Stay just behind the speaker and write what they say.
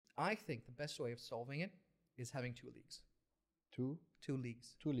I think the best way of solving it is having two leagues. Two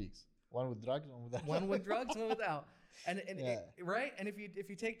leagues. One with drugs, one without. One with drugs, one without. And Yeah. right? And if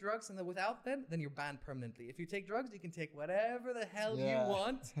you take drugs and the without, then you're banned permanently. If you take drugs, you can take whatever the hell you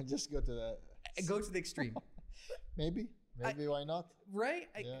want. Just go to the. And go to the extreme. Maybe why not? Right?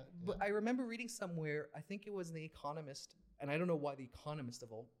 Yeah. I remember reading somewhere, I think it was The Economist, and I don't know why The Economist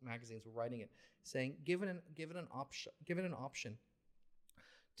of all magazines were writing it, saying given an option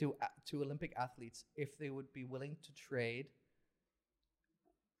to Olympic athletes, if they would be willing to trade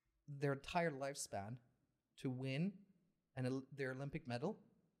their entire lifespan to win their Olympic medal,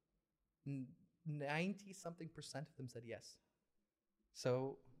 90-something% of them said yes.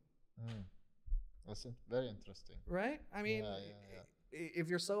 So, That's very interesting. right? I mean, Yeah. if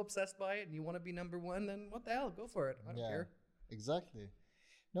you're so obsessed by it and you want to be number one, then what the hell? Go for it. I don't care. Exactly.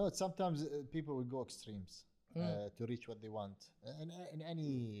 No, it's sometimes people will go extremes to reach what they want in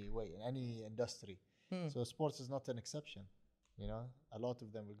any way, in any industry. So sports is not an exception. You know, a lot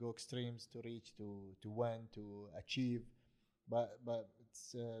of them will go extremes to reach, to win, to achieve. But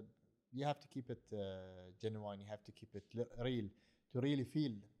it's you have to keep it genuine. You have to keep it real to really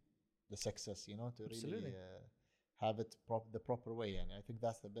feel the success. You know, to Absolutely. really have it the proper way. And I think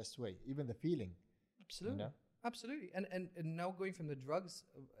that's the best way. Even the feeling. Absolutely. You know? Absolutely. And now going from the drugs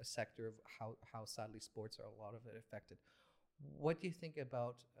sector of how sadly sports are a lot of it affected, what do you think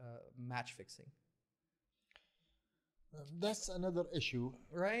about match fixing? That's another issue,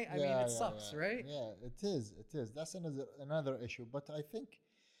 Right? I mean, it sucks, right? Yeah, it is. That's another issue. But I think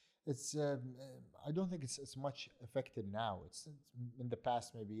it's. I don't think it's much affected now. It's in the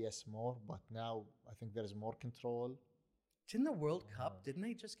past, maybe yes, more. But now I think there is more control. Didn't the World Cup, didn't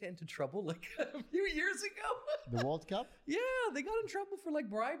they just get into trouble like a few years ago? The World Cup, Yeah, they got in trouble for like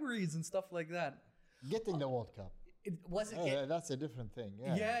briberies and stuff like that. getting the World Cup. It wasn't. That's a different thing.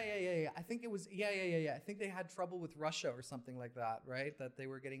 Yeah. I think it was. Yeah. I think they had trouble with Russia or something like that, right? That they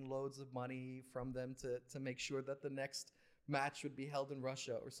were getting loads of money from them to make sure that the next match would be held in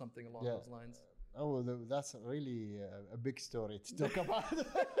Russia or something along those lines. Oh, that's really a big story to talk about.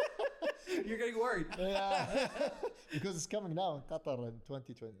 You're getting worried. Yeah, because it's coming now in Qatar in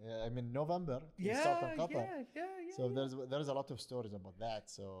 2020. I mean November. It starts in Qatar. Yeah. So there's a lot of stories about that.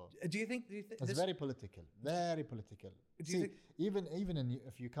 So Do you think it's very political, very political. Do you See, even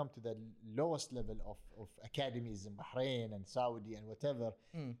if you come to the lowest level of academies in Bahrain and Saudi and whatever,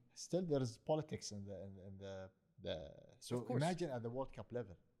 still there is politics in the. So Of course. imagine at the World Cup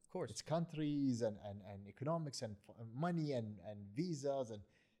level. Of course. It's countries and economics and money and visas and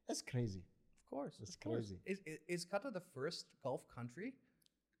it's crazy. Of course. It's of course. crazy. Is Qatar the first Gulf country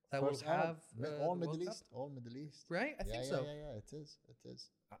that First will have all the Middle World East, Cup? all Middle East. Right? I think so. Yeah. It is.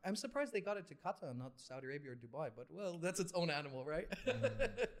 I'm surprised they got it to Qatar, not Saudi Arabia or Dubai. But well, that's its own animal, right?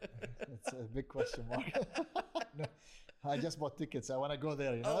 It's a big question mark. No, I just bought tickets. I want to go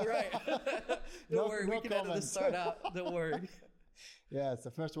there. You know? Oh, right. Don't worry, we can edit this comments. part out. Don't worry. Yeah, it's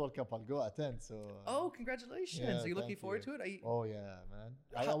the first World Cup I'll go attend. So. Oh, congratulations! Yeah, Are you looking thank forward you. to it? Oh yeah, man.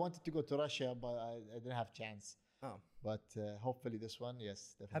 I wanted to go to Russia, but I didn't have chance. Oh. But hopefully this one,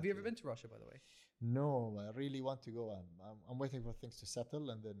 yes. Definitely. Have you ever been to Russia, by the way? No, I really want to go. I'm waiting for things to settle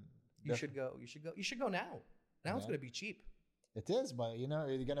and then. You should go. You should go now. Now it's going to be cheap. It is, but you know,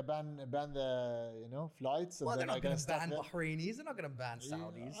 you're gonna ban the flights. And Well, they're then not going to stop ban there. Bahrainis. They're not going to ban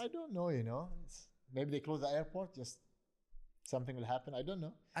Saudis. I don't know. Maybe they close the airport. Just something will happen. I don't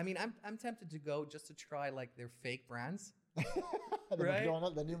know. I mean, I'm tempted to go just to try like their fake brands. The Right?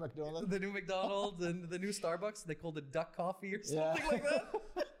 McDonald's, the new McDonald's. The new McDonald's and the new Starbucks. They called it duck coffee or something Yeah. like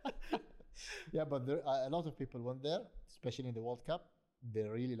that. Yeah, but a lot of people went there, especially in the World Cup. They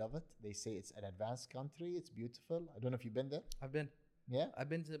really love it. They say it's an advanced country. It's beautiful. I don't know if you've been there. I've been. Yeah. I've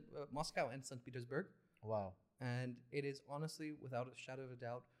been to Moscow and St. Petersburg. Wow. And it is honestly, without a shadow of a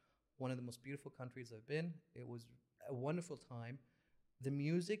doubt, one of the most beautiful countries I've been. It was a wonderful time. The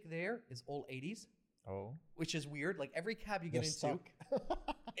music there is all 80s, Oh. which is weird. Like every cab you get They're into, stuck.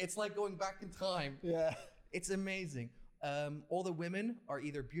 it's like going back in time. Yeah. It's amazing. All the women are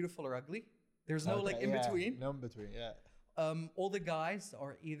either beautiful or ugly. There's no like Okay, in yeah. between. No in between. Yeah. All the guys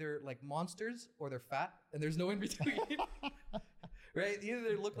are either like monsters or they're fat, and there's no in between. Right? Either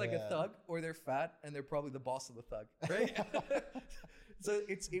they look like a Yeah. thug or they're fat, and they're probably the boss of the thug. Right? So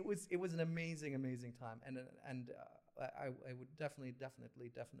it was an amazing time, and I would definitely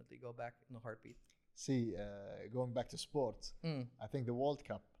go back in a heartbeat. See, going back to sports, I think the World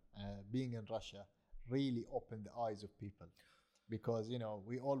Cup, being in Russia, really opened the eyes of people because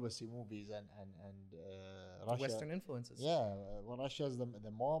we always see movies and Russia. Western influences. Yeah, well, Russia's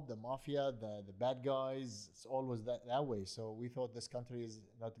the mob, the mafia, the bad guys. It's always that way. So we thought this country is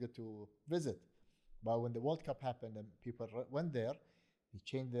not good to visit. But when the World Cup happened and people went there, they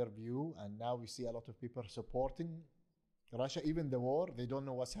changed their view, and now we see a lot of people supporting Russia. Even the war, they don't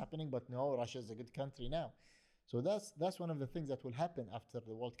know what's happening, but no, Russia is a good country now. So that's one of the things that will happen after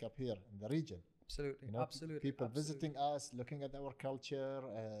the World Cup here in the region. Absolutely, absolutely. People visiting us, looking at our culture,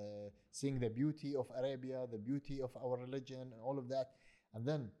 seeing the beauty of Arabia, the beauty of our religion, all of that, and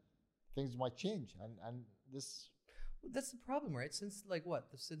then things might change. And this. That's the problem, right? Since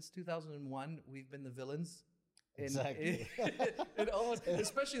since 2001, we've been the villains. Exactly. In almost,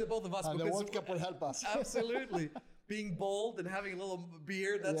 especially the both of us. And the World Cup will help us. Absolutely, being bold and having a little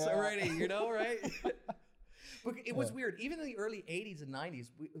beer. That's already, right? But it was weird. Even in the early 80s and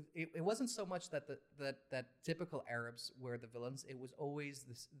 90s, it wasn't so much that typical Arabs were the villains. It was always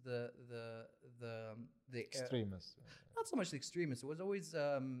the extremists. Not so much the extremists. It was always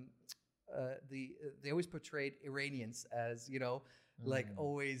they always portrayed Iranians as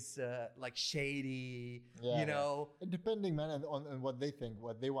always like shady. Depending, man, on what they think,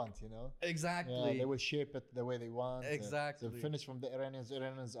 what they want. Exactly. They will shape it the way they want. Exactly. So finish from the Iranians.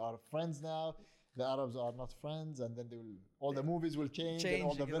 Iranians are friends now. The Arabs are not friends, and then all the movies will change and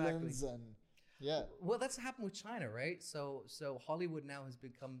all the villains and Well, that's happened with China, right? So Hollywood now has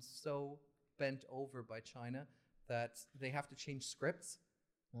become so bent over by China that they have to change scripts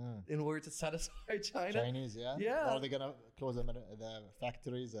in order to satisfy China. Chinese, yeah. Yeah. Or are they gonna close the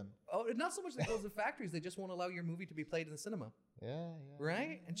factories and? Oh, not so much they close the factories. They just won't allow your movie to be played in the cinema. Yeah.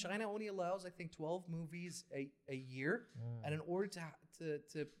 Right? And China only allows, I think, 12 movies a year, and in order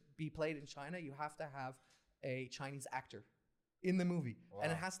to be played in China, you have to have a Chinese actor in the movie. Wow.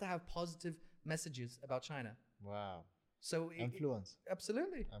 And it has to have positive messages about China. Wow. So influence.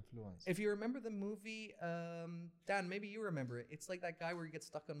 Absolutely. Influence. If you remember the movie, Dan, maybe you remember it. It's like that guy where he gets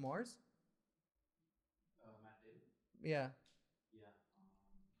stuck on Mars. Matt Damon? Yeah.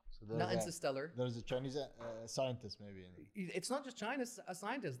 So not Interstellar. There's a Chinese scientist maybe. It's not just China's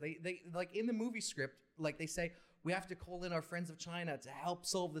scientists. They like in the movie script, like they say, we have to call in our friends of China to help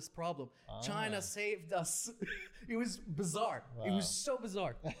solve this problem. China saved us. It was bizarre. Wow. It was so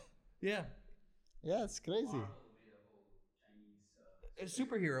bizarre. Yeah. Yeah, it's crazy. Marvel made a whole Chinese a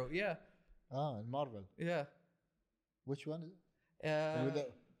superhero, yeah. Oh, in Marvel. Yeah. Which one is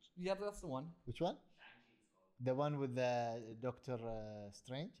it? Yeah, that's the one. Which one? The one with the Doctor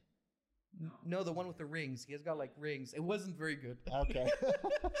Strange? No, the one with the rings. He has got like rings. It wasn't very good. Okay.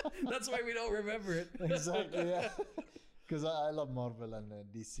 That's why we don't remember it. Exactly, yeah. Because I love Marvel and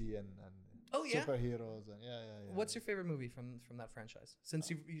DC and superheroes and yeah. What's your favorite movie from that franchise? Since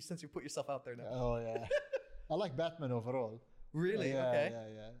you put yourself out there now. Oh yeah. I like Batman overall. Really? Yeah, okay.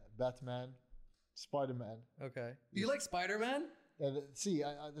 Yeah. Batman, Spider-Man. Okay. You like Spider-Man? See,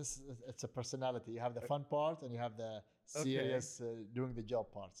 it's a personality. You have the fun part and you have the serious doing the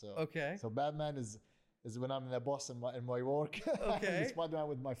job part. So Batman is when I'm the boss in my work. Okay. Spider-Man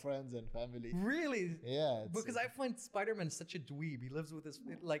with my friends and family. Really? Yeah. Because I find Spider-Man such a dweeb. He lives with his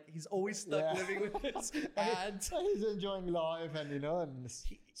he's always stuck living with his aunt. He's enjoying life and and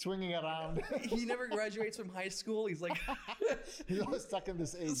swinging around. He never graduates from high school. He's like he's always stuck in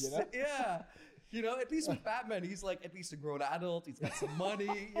this age, Yeah. At least with Batman, he's like at least a grown adult. He's got some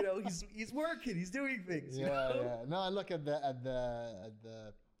money. He's working. He's doing things. Yeah. No, I look at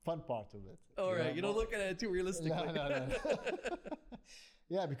the fun part of it. All right, you don't look at it too realistically. No.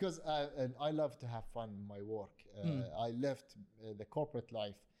 Yeah, because I love to have fun in my work. I left the corporate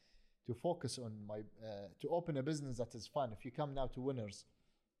life to focus on to open a business that is fun. If you come now to Winners,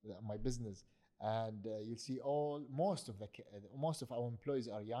 my business, and you'll see most of our employees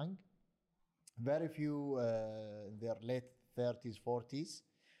are young. Very few in their late 30s, 40s,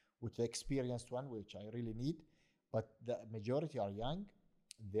 with the experienced one, which I really need. But the majority are young.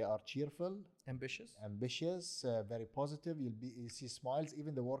 They are cheerful, ambitious, very positive. You see smiles.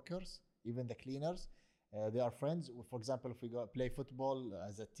 Even the workers, even the cleaners, they are friends. For example, if we go play football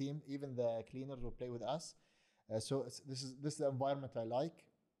as a team, even the cleaners will play with us. So this is the environment I like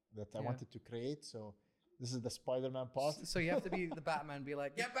that I wanted to create. So. This is the Spider-Man part. So you have to be the Batman, be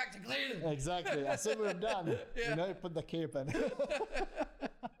like, get back to cleaning. Exactly. As soon as we're done, you put the cape in.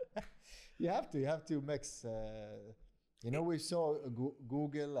 You have to mix. We saw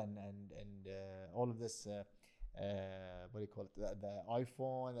Google and all of this. What do you call it? The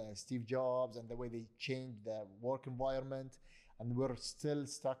iPhone, Steve Jobs, and the way they changed the work environment, and we're still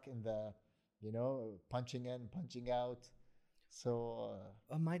stuck in the, punching in, punching out. So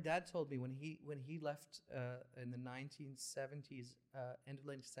My dad told me when he left in the 1970s, end of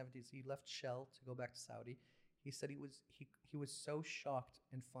the 1970s, he left Shell to go back to Saudi. He said he was so shocked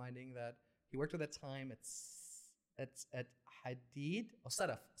in finding that he worked at that time at Hadid or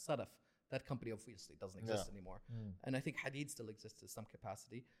Sadaf. That company obviously doesn't exist anymore, and I think Hadid still exists to some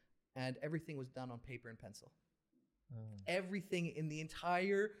capacity, and everything was done on paper and pencil. Everything in the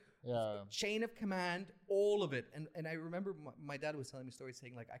entire chain of command, all of it. And I remember my dad was telling me stories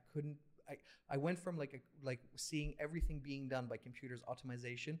saying like I went from like seeing everything being done by computers,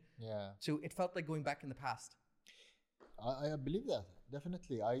 automation, to it felt like going back in the past. I believe that,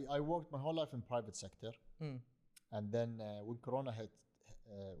 definitely. I worked my whole life in private sector, and then when Corona hit,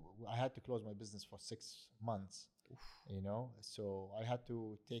 I had to close my business for 6 months. You know, so I had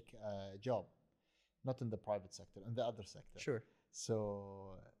to take a job, not in the private sector, in the other sector. Sure.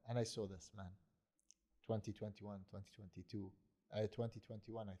 So, and I saw this, man, 2021, 2022,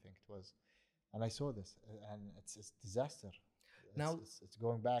 2021, I think it was. And I saw this, and it's disaster. It's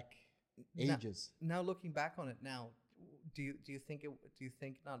going back ages. Now looking back on it now, do you think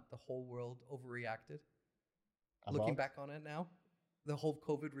not the whole world overreacted? Looking back on it now, the whole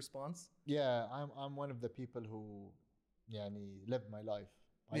COVID response? Yeah, I'm one of the people who lived my life.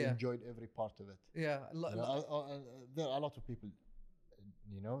 I enjoyed every part of it. Yeah. There are a lot of people,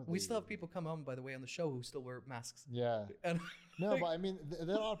 we still have people come on, by the way, on the show who still wear masks. Yeah. No, but I mean,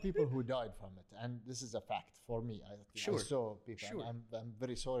 there are people who died from it, and this is a fact for me. I saw people. Sure. I'm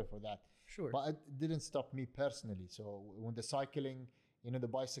very sorry for that. Sure. But it didn't stop me personally. So when the cycling, the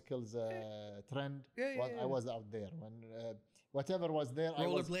bicycles trend, I was out there. When whatever was there,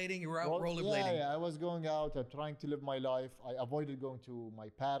 rollerblading, you were out rollerblading. Yeah, I was going out and trying to live my life. I avoided going to my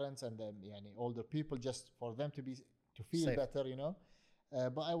parents and older people just for them to feel safe. better,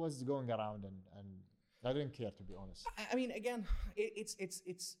 but I was going around and I didn't care, to be honest. I mean, again, it's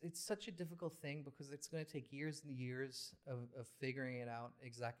such a difficult thing because it's going to take years and years of figuring it out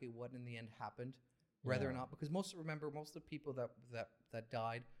exactly what in the end happened, whether or not, because most of the people that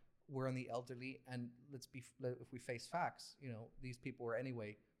died were on the elderly, and if we face facts, these people were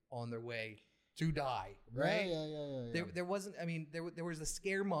anyway on their way to die, right? Yeah. There wasn't. I mean, there was the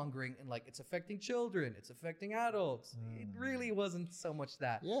scaremongering and like it's affecting children, it's affecting adults. It really wasn't so much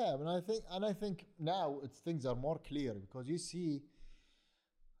that. Yeah, I think now things are more clear because you see,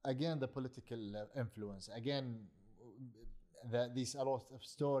 again, the political influence. Again, these a lot of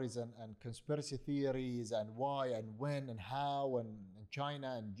stories and conspiracy theories and why and when and how and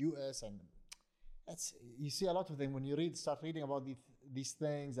China and US, and you see a lot of them when you start reading about these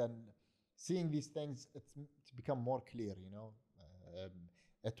things and seeing these things. It's become more clear,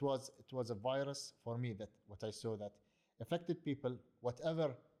 It was a virus for me that what I saw that affected people.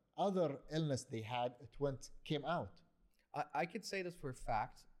 Whatever other illness they had, came out. I could say this for a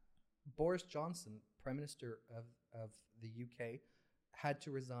fact. Boris Johnson, Prime Minister of the UK, had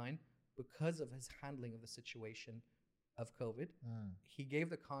to resign because of his handling of the situation of COVID. He gave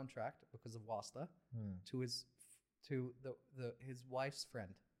the contract because of WASTA to his wife's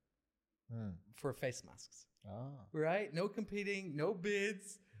friend for face masks. Right? No competing, no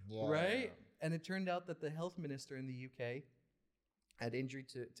bids, right? And it turned out that the health minister in the UK, at injury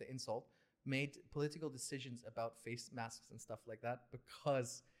to insult, made political decisions about face masks and stuff like that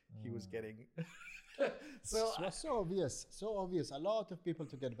because he was getting so so obvious. A lot of people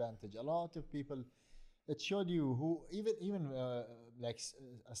took advantage. A lot of people. It showed you who even as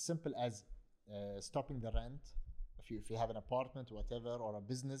simple as stopping the rent. If you have an apartment, whatever, or a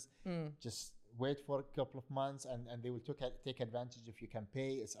business, just wait for a couple of months and they will take advantage if you can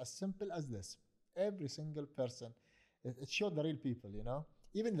pay. It's as simple as this. Every single person. It showed the real people,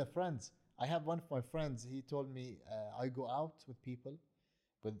 Even the friends. I have one of my friends. He told me I go out with people,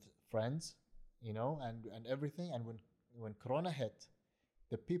 with friends, and everything. And when Corona hit,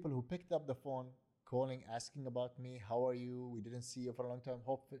 the people who picked up the phone, calling, asking about me, how are you? We didn't see you for a long time.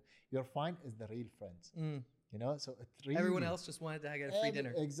 Hope you're fine. Is the real friends. So it really, everyone else just wanted to get a free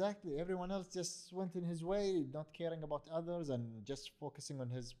dinner. Exactly. Everyone else just went in his way, not caring about others and just focusing on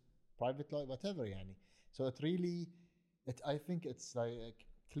his private life, whatever. So it really, I think it's like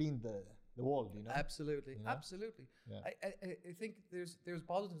cleaned the world. Absolutely. Absolutely. Yeah. I think there's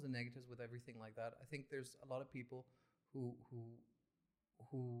positives and negatives with everything like that. I think there's a lot of people who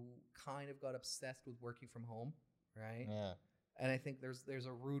kind of got obsessed with working from home, right? Yeah. And I think there's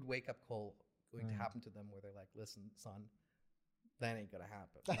a rude wake up call going to happen to them where they're like, listen, son, that ain't gonna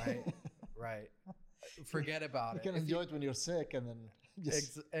happen, right? Right. Forget about it. You can enjoy it when you're sick and then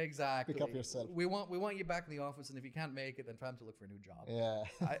just exactly pick up yourself. We want you back in the office, and if you can't make it, then time to look for a new job. Yeah.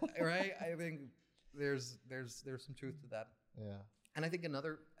 Right? I think there's some truth to that. Yeah. And I think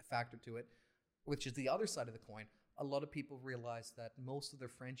another factor to it, which is the other side of the coin, a lot of people realize that most of their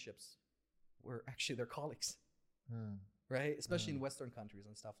friendships were actually their colleagues, Hmm. right? Especially in Western countries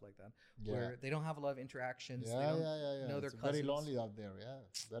and stuff like that, Yeah. where they don't have a lot of interactions. Yeah, they don't yeah. know their It's cousins. very lonely out there. Yeah,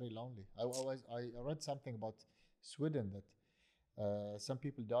 very lonely. I read something about Sweden that some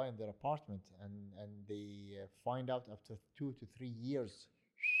people die in their apartment and they find out after 2 to 3 years.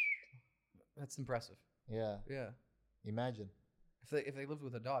 That's impressive. Yeah, Yeah. imagine. If they lived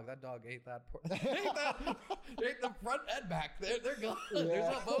with a dog, that dog ate that. Ate the front and back. They're gone. There's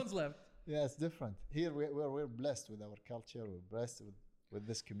Yeah. no bones left. Yeah, it's different. Here we're blessed with our culture. We're blessed with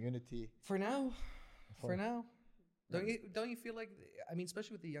this community. For now, For- don't you feel like, I mean,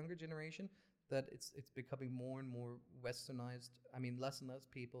 especially with the younger generation, that it's becoming more and more westernized? I mean, less and less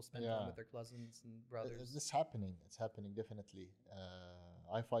people spend time Yeah. with their cousins and Is brothers. this happening? It's happening definitely.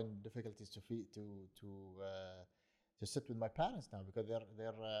 I find difficulties to sit with my parents now because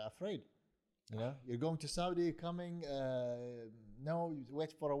they're afraid. You know, you're going to Saudi, coming. No, you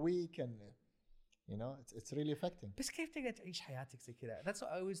wait for a week, and you know, it's really affecting. بس كيف تقدر تعيش حياتك زي كذا؟ That's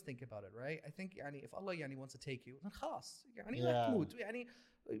what I always think about it, right? I think يعني if Allah يعني wants to take you, then خلاص يعني لا Yeah. تموت يعني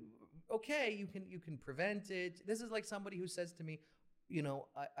okay, you can prevent it. This is like somebody who says to me, you know,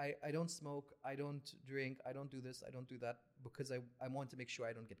 I don't smoke, I don't drink, I don't do this, I don't do that because I want to make sure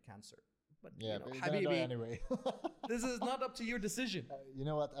I don't get cancer. But Yeah, you know, but you're gonna die Habibi, anyway. this is not up to your decision. You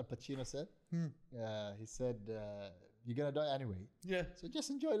know what Al Pacino said? He said, "You're gonna die anyway, Yeah, so just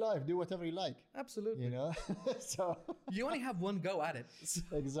enjoy life, do whatever you like." absolutely. You know, so You only have one go at it,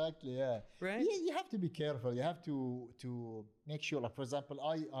 exactly, yeah. right? You have to be careful. You have to make sure. Like for example,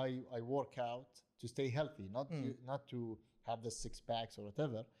 I work out to stay healthy, not to have the 6 packs or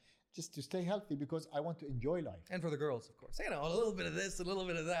whatever, just to stay healthy because I want to enjoy life. And for the girls, of course. You know, a little bit of this, a little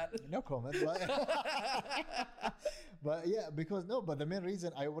bit of that. No comment, but yeah, because but the main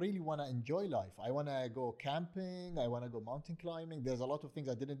reason I really want to enjoy life. I want to go camping. I want to go mountain climbing. There's a lot of things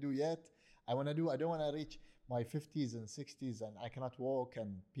I didn't do yet. I want to do. I don't want to reach my 50s and 60s and I cannot walk and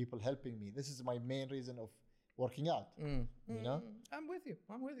people helping me. This is my main reason of working out. You know? I'm with you.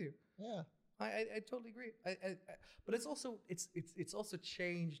 I'm with you. Yeah. I totally agree. But it's also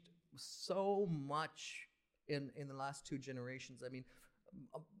changed so much in the last 2 generations. I mean,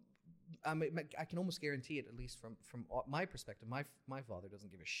 I can almost guarantee it, at least from my perspective. My father doesn't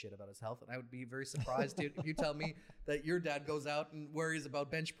give a shit about his health, and I would be very surprised if you tell me that your dad goes out and worries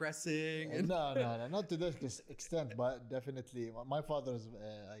about bench pressing. And No, not to this extent, but definitely my father is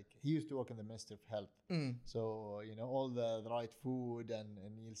like he used to work in the Ministry of Health, so you know all the right food and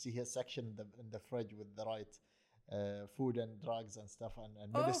you'll see his section in the fridge with the right food and drugs and stuff and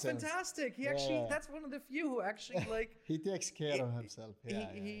oh, medicines. fantastic! He actually Yeah. that's one of the few who actually like He takes care of himself.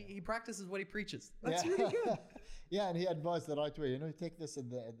 he practices what he preaches. That's Yeah. really good. Yeah, and he advised the right way. You know, you take this in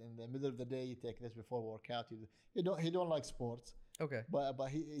the middle of the day. You take this before workout. He don't like sports, Okay. but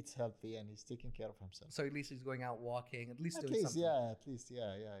he eats healthy and he's taking care of himself. So at least he's going out walking, at least At doing least, something. at least,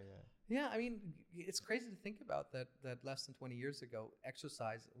 yeah. Yeah, I mean, it's crazy to think about that less than 20 years ago,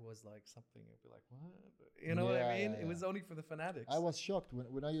 exercise was like something you'd be like, what? You know what I Yeah, mean? yeah, It was yeah. only for the fanatics. I was shocked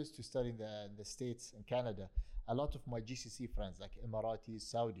when I used to study in the States and Canada. A lot of my GCC friends, like Emiratis,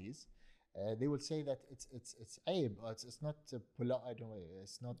 Saudis, they will say that it's aib. It's not polite. I don't know.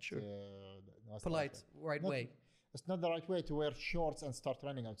 It's not Sure. no, it's Polite, not- right not- way. It's not the right way to wear shorts and start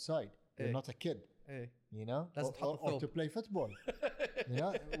running outside. You're Hey. not a kid. Hey. You know, That's or, top or, of or thought. to play football. You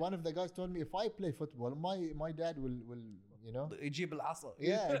know, one of the guys told me if I play football, my dad will you know, يجيب العصا.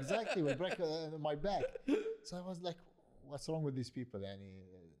 yeah, exactly, will break my back. So I was like, what's wrong with these people? Yani,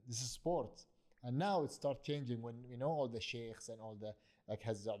 this is sports. And now it starts changing when you know all the sheikhs and all the like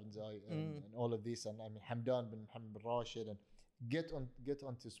Hazza bin Zai and all of this, and I mean Hamdan bin Mohammed bin Rashid, and get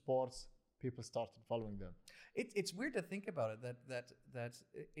onto sports. People started following them. It's weird to think about it that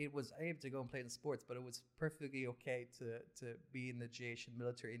it was aim to go and play in sports, but it was perfectly okay to be in the Jaish and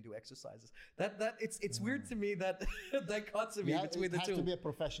military and do exercises. That it's weird to me that dichotomy between it the has two. to be a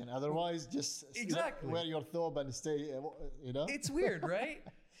profession, otherwise just Exactly. wear your thobe and stay. You know, It's weird, right?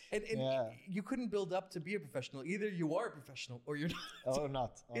 And Yeah. you couldn't build up to be a professional. Either you are a professional or you're not. or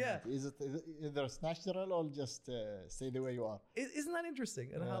not. Or Yeah. not. Is it either it's natural or just stay the way you are? Isn't that interesting?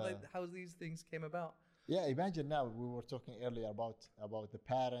 And Yeah. how these things came about? Yeah, imagine now we were talking earlier about the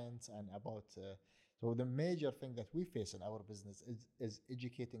parents and about so the major thing that we face in our business is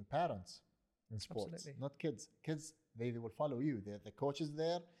educating parents in sports, Absolutely. not kids. Kids they will follow you. The coach is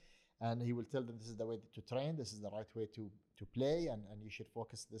there, and he will tell them this is the way to train. This is the right way to play, and you should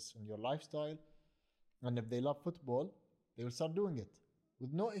focus this on your lifestyle. And if they love football, they will start doing it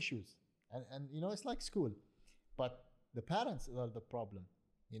with no issues. And you know it's like school, but The parents are the problem.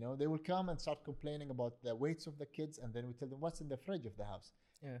 They will come and start complaining about the weights of the kids, and then we tell them what's in the fridge of the house.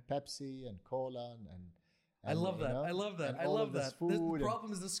 Yeah. Pepsi and cola and I love that. I love that. and I all love of this that. The food and-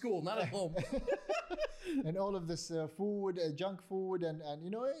 problem is the school, not at home. and all of this food, junk food, and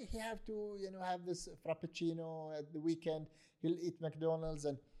he have to have this frappuccino at the weekend. He'll eat McDonald's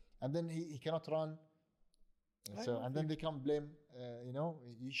and then he cannot run. And then they come blame.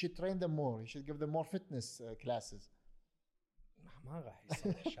 You should train them more. You should give them more fitness classes.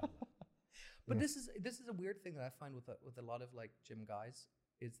 But this is a weird thing that I find with a lot of like gym guys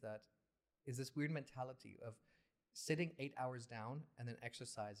is this weird mentality of sitting 8 hours down and then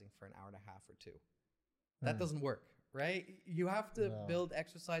exercising for an hour and a half or two. That doesn't work, right? You have to build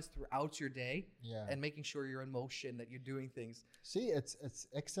exercise throughout your day and making sure you're in motion, that you're doing things. See, it's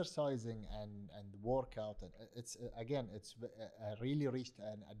exercising and workout, and it's really reached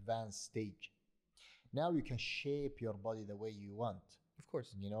an advanced stage. Now you can shape your body the way you want. Of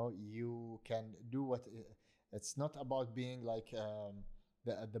course. You can do what. It's not about being like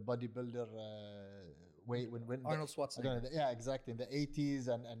the bodybuilder way when Arnold Schwarzenegger. Yeah, exactly. In the 80s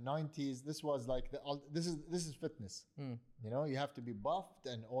and 90s, this was like this is fitness. You have to be buffed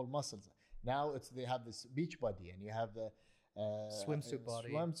and all muscles. Now they have this beach body, and you have the swimsuit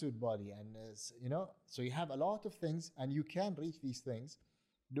body, and so you have a lot of things, and you can reach these things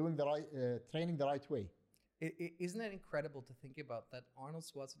doing the right training the right way. Isn't it incredible to think about that Arnold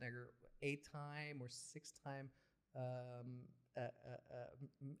Schwarzenegger, 8-time or 6-time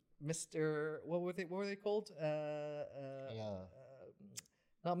Mr. What were they called?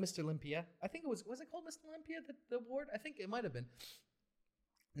 Not Mr. Olympia. I think it was it called Mr. Olympia, the award? I think it might have been.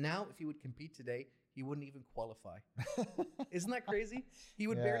 Now, if he would compete today, he wouldn't even qualify. Isn't that crazy? He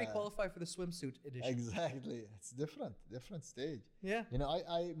would barely qualify for the swimsuit edition. Exactly. It's different stage. Yeah.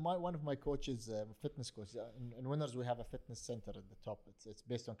 One of my coaches, fitness coach, in Winners we have a fitness center at the top. It's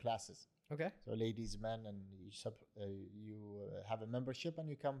based on classes. Okay. So ladies, men, and you have a membership and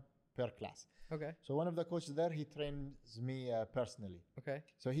you come per class. Okay. So one of the coaches there, he trains me personally. Okay.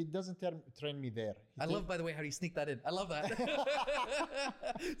 So he doesn't train me there. I love, by the way, how you sneak that in. I love that.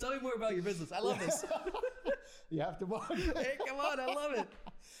 Tell me more about your business. I love this. You have to walk. Hey, come on. I love it.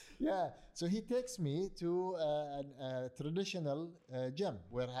 Yeah. So he takes me to a traditional gym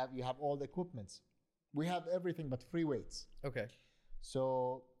where you have all the equipments. We have everything but free weights. Okay.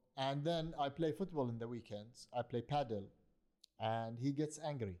 So, and then I play football in the weekends. I play paddle, and he gets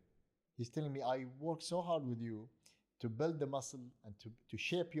angry. He's telling me, I work so hard with you to build the muscle and to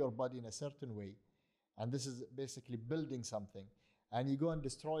shape your body in a certain way. And this is basically building something. And you go and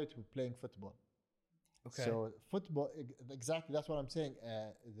destroy it with playing football. Okay. So football, exactly, that's what I'm saying.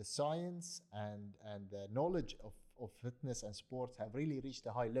 The science and the knowledge of fitness and sports have really reached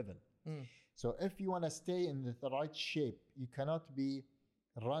a high level. So if you want to stay in the right shape, you cannot be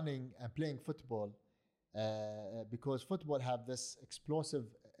running and playing football because football have this explosive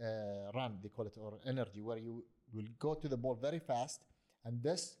run, they call it, or energy, where you will go to the ball very fast, and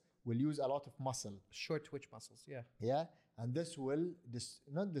this will use a lot of muscle. Short twitch muscles, yeah. Yeah, and this will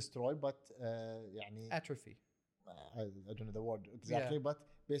not destroy, but atrophy. I don't know the word exactly, but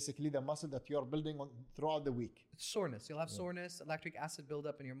basically the muscle that you're building on throughout the week. Soreness. You'll have soreness, lactic acid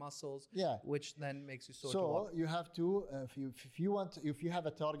buildup in your muscles, which then makes you sore. So to walk. you have to, if you have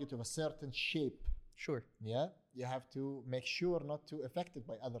a target of a certain shape, sure. Yeah, you have to make sure not to affect it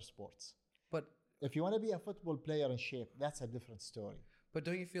by other sports. But if you want to be a football player in shape, that's a different story. But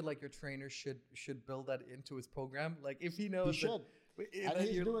don't you feel like your trainer should build that into his program? Like if he knows, he should. And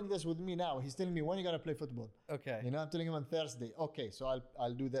he's doing this with me now. He's telling me, when are you gonna play football? Okay. I'm telling him on Thursday. Okay, so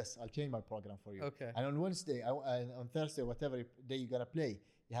I'll do this. I'll change my program for you. Okay. And on Wednesday, on Thursday, whatever day you're gonna play,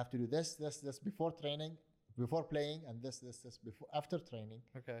 you have to do this before training, before playing, and this before after training.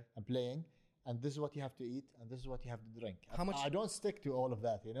 Okay. And playing. And this is what you have to eat, and this is what you have to drink. How much? I don't stick to all of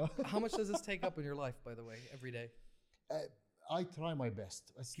that, How much does this take up in your life, by the way, every day? I try my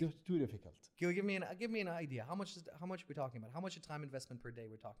best. It's too difficult. Give me an idea. How much are we talking about? How much time investment per day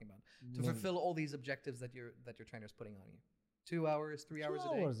we're talking about to fulfill all these objectives that your trainer's putting on you? 2 hours, 3 hours a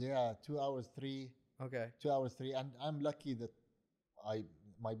day? 2 hours, yeah. 2 hours, 3. Okay. 2 hours, 3. And I'm lucky that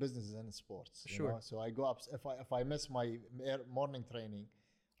my business is in sports. Sure. So I go up. If I miss my morning training,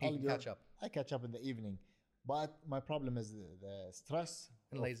 you can catch up. I catch up in the evening. But my problem is the stress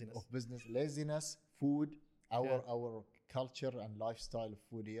and laziness of business, laziness, food, our culture and lifestyle of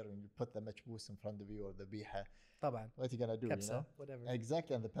food here. When you put the machbous in front of you or the biha, طبعا. what are you gonna do? Kebsa, whatever.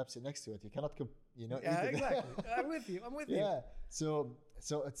 Exactly, and the Pepsi next to it. You cannot, Yeah, exactly. I'm with you. Yeah. So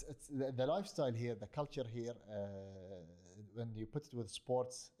it's the lifestyle here, the culture here. When you put it with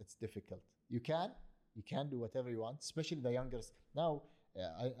sports, it's difficult. You can, You can do whatever you want, especially the youngest. Now,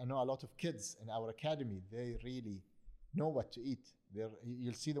 I know a lot of kids in our academy, they really know what to eat.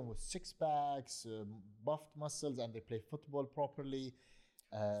 You'll see them with six packs, buffed muscles, and they play football properly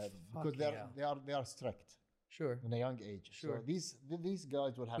because they are strict Sure. in a young age. Sure. So these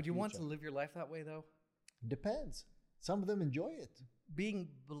guys will have. Would you want to future. live your life that way though? Depends. Some of them enjoy it. Being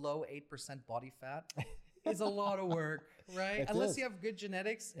below 8% body fat is a lot of work, right? It Unless is. you have good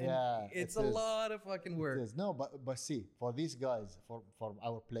genetics, and Yeah, it's it a is. lot of fucking work. It is. No, but see, for these guys, for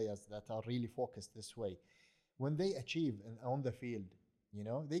our players that are really focused this way, when they achieve on the field, you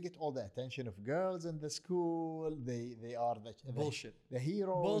know, they get all the attention of girls in the school. They are Bullshit. the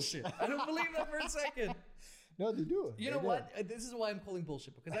heroes. Bullshit. I don't believe that for a second. No, they do. You They know do. what? This is why I'm pulling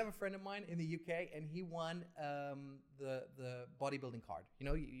bullshit, because I have a friend of mine in the UK and he won the bodybuilding card. You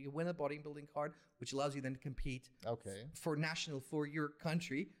know, you win a bodybuilding card, which allows you then to compete Okay. for your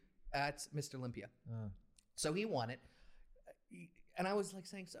country at Mr. Olympia. So he won it. And I was like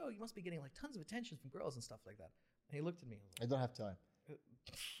saying, so you must be getting like tons of attention from girls and stuff like that. And he looked at me and was I don't have time. like,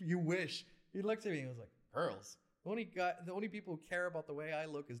 you wish. He looked at me and was like, girls? The only people who care about the way I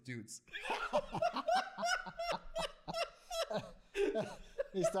look is dudes.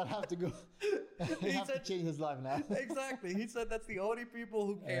 He still have to go. He have to said- change his life now. Exactly. He said that's the only people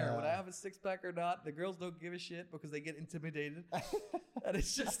who care. When I Yeah. have a six pack or not, the girls don't give a shit because they get intimidated. And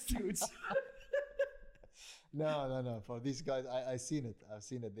it's just dudes. No. For these guys, I've seen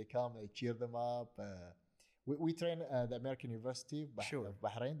it. They come, they cheer them up. We train the American University Sure. of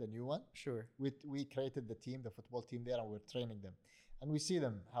Bahrain, the new one. Sure. We created the team, the football team there, and we're training them. And we see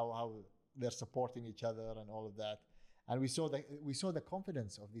them how they're supporting each other and all of that. And we saw the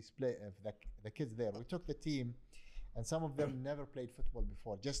confidence of these the kids there. We took the team, and some of them never played football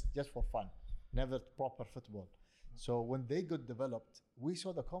before, just for fun, never proper football. So when they got developed, we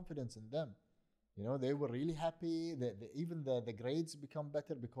saw the confidence in them. You know, they were really happy. Even the grades become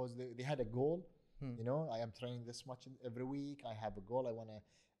better because they had a goal. You know, I am training this much every week. I have a goal. I want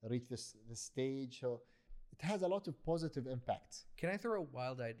to reach this stage. So it has a lot of positive impacts. Can I throw a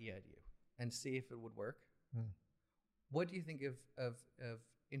wild idea at you and see if it would work? What do you think of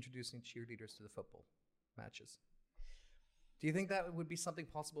introducing cheerleaders to the football matches? Do you think that would be something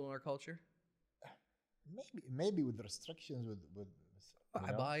possible in our culture? Maybe with restrictions with you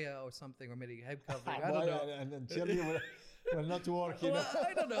know? Abaya or something, or maybe head covering. I don't know. And then cheerleader will not work. You Well, know,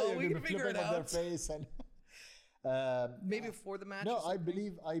 I don't know. You're We gonna can figure flip it on their out. face and. Maybe before the match. No, or I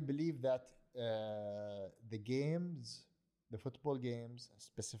something? believe that the games, the football games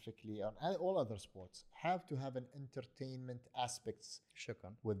specifically, and all other sports, have to have an entertainment aspects Shook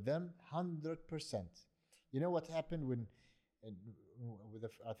on. with them 100%. You know what happened when,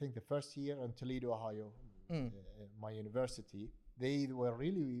 I think the first year in Toledo, Ohio, my university, they were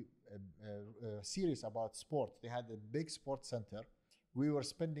really serious about sports. They had a big sports center. We were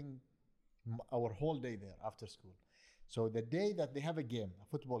spending our whole day there after school. So the day that they have a game, a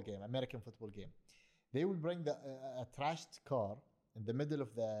football game, American football game, they will bring a trashed car in the middle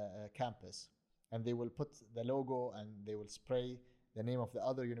of the campus, and they will put the logo and they will spray the name of the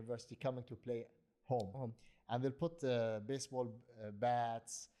other university coming to play home. And they'll put baseball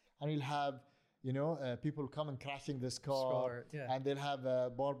bats, and you'll have people coming crashing this car, yeah. and they'll have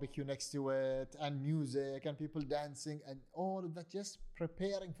a barbecue next to it, and music, and people dancing, and all of that, just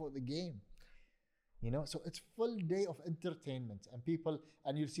preparing for the game. So it's full day of entertainment,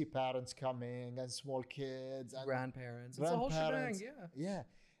 and you'll see parents coming, and small kids, and Grandparents. It's a whole shebang, yeah. Yeah.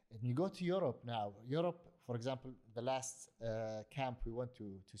 And you go to Europe now. Europe, for example, the last camp we went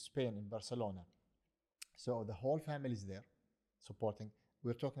to Spain in Barcelona. So the whole family is there supporting.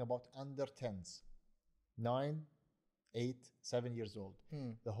 We're talking about under 10s, 9, 8, 7 years old.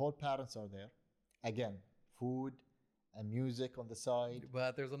 The whole parents are there. Again, food and music on the side.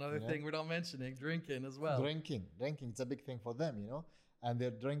 But there's another thing we're not mentioning, drinking as well. Drinking. It's a big thing for them, And they're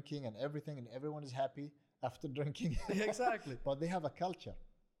drinking and everything, and everyone is happy after drinking. Exactly. But they have a culture.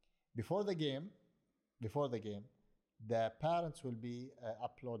 Before the game, the parents will be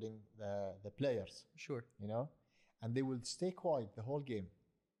uploading the players. Sure. And they will stay quiet the whole game.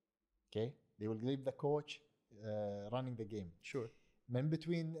 Okay? They will leave the coach running the game. Sure. In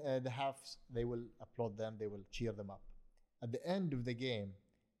between the halves, they will applaud them, they will cheer them up. At the end of the game,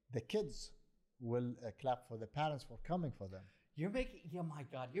 the kids will clap for the parents for coming for them. You're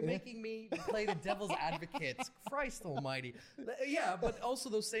making me play the devil's advocate. Christ almighty. Yeah, but also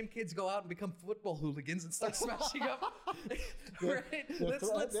those same kids go out and become football hooligans and start smashing up. Right?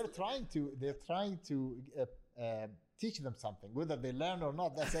 They're trying to teach them something. Whether they learn or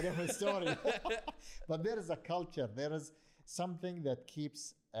not, that's a different story. But there is a culture. There is something that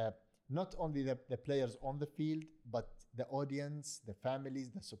keeps not only the players on the field, but the audience, the families,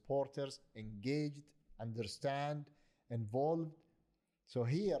 the supporters engaged, understand, involved. So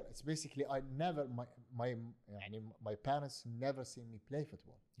here it's basically I never my parents never seen me play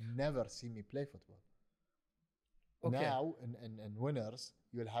football. Never seen me play football. Okay. Now in winners,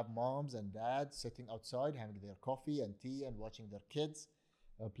 you'll have moms and dads sitting outside having their coffee and tea and watching their kids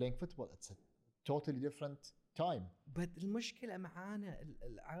playing football. It's a totally different time. But المشكلة معانا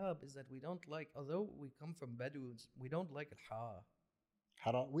الألعاب is that we don't like, although we come from Bedouins, we don't like الحار.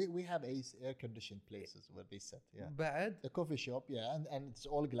 We have air conditioned places where they sit. Yeah. بعد The coffee shop, yeah, and it's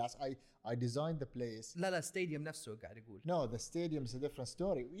all glass. I designed the place. لا stadium نفسه قاعد يقول. No, the stadium's a different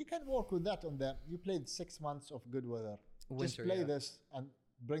story. You can work with that on the. You played 6 months of good weather. Winter, Just play yeah. this and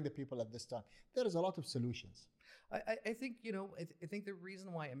bring the people at this time. There is a lot of solutions. I think, you know, I think the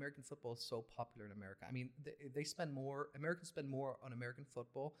reason why American football is so popular in America, I mean, they spend more, Americans spend more on American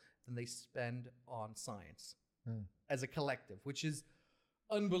football than they spend on science as a collective, which is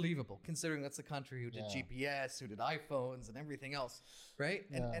unbelievable considering that's the country who did Yeah. GPS, who did iPhones and everything else, right?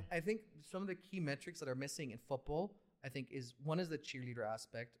 Yeah. And I think some of the key metrics that are missing in football, I think one is the cheerleader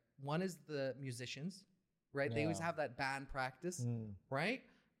aspect, one is the musicians, right? They always Yeah. have that band practice, right?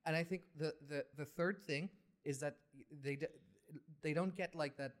 And I think the third thing is that they don't get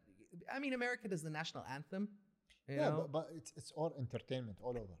like that. I mean, America does the national anthem, you know? but it's all entertainment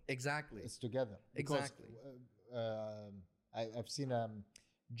all over. Exactly. It's together. Exactly. I've seen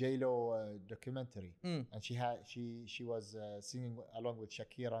J-Lo documentary, and she was singing along with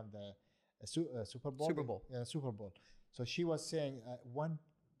Shakira on the Super Bowl. Super Bowl. Yeah, Super Bowl. So she was saying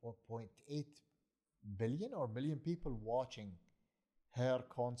 1.8 billion or million people watching her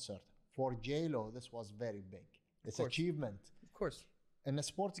concert. For J-Lo, this was very big. It's course. achievement Of course. in a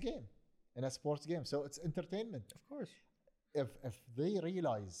sports game. So it's entertainment. Of course. If they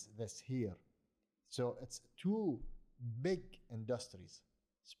realize this here, so it's two big industries,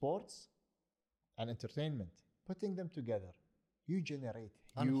 sports and entertainment, putting them together, you generate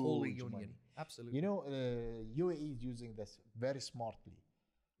Unholy huge union. money. Absolutely. You know, UAE is using this very smartly.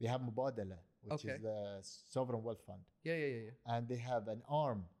 They have Mubadala, which Okay. is the sovereign wealth fund, Yeah. and they have an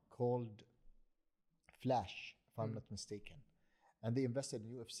arm called Flash, if I'm not mistaken, and they invested in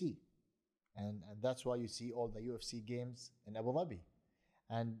UFC, and that's why you see all the UFC games in Abu Dhabi.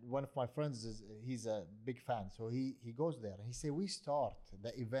 And one of my friends he's a big fan, so he goes there and he say we start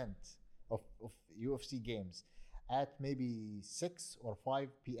the event of UFC games at maybe 6 or 5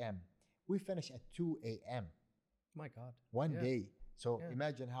 p.m. We finish at 2 a.m. My God. one Yeah. day. So Yeah.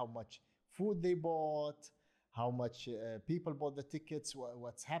 imagine how much food they bought, how much people bought the tickets,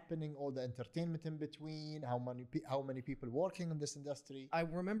 what's happening, all the entertainment in between, how many people working in this industry. I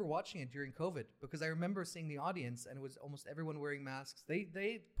remember watching it during COVID because I remember seeing the audience and it was almost everyone wearing masks.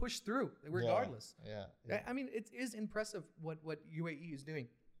 They pushed through regardless. Yeah. I mean, it is impressive what UAE is doing.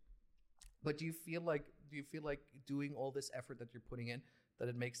 But do you feel like doing all this effort that you're putting in, that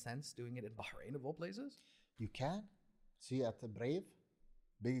it makes sense doing it in Bahrain of all places? You can see at the Brave,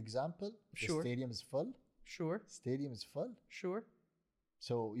 big example. Sure. The stadium is full. Sure. Stadium is full. Sure.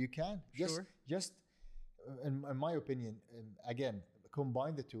 So you can Sure. just in my opinion, again,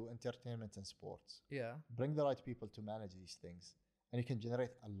 combine the two, entertainment and sports. Yeah. Bring the right people to manage these things, and you can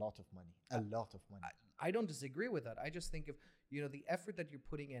generate a lot of money. I don't disagree with that. I just think of, you know, the effort that you're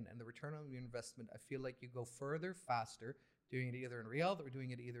putting in and the return on your investment. I feel like you go further, faster, doing it either in Riyadh or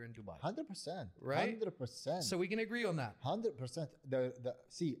doing it either in Dubai. 100%. Right? 100%. So we can agree on that. 100%.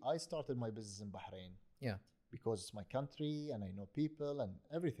 See, I started my business in Bahrain Yeah. because it's my country and I know people and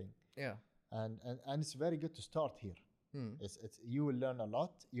everything. Yeah. And it's very good to start here. It's you will learn a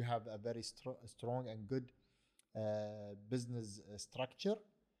lot. You have a very strong and good business structure.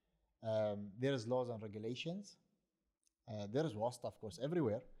 There is laws and regulations. There is WASTA, of course,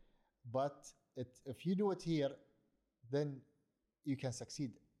 everywhere. But if you do it here, then you can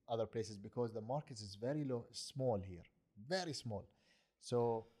succeed other places because the market is very small here, very small.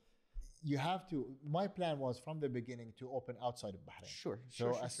 So you have to. My plan was from the beginning to open outside of Bahrain. Sure.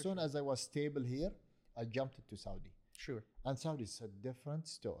 So as soon as I was stable here, I jumped into Saudi. Sure. And Saudi is a different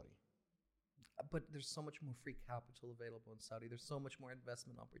story. But there's so much more free capital available in Saudi. There's so much more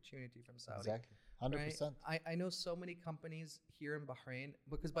investment opportunity from Saudi. Exactly. 100%. Right? I know so many companies here in Bahrain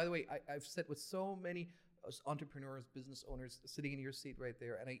because, by the way, I've sat with so many entrepreneurs, business owners sitting in your seat right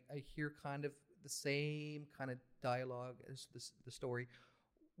there, and I hear kind of the same kind of dialogue as the story.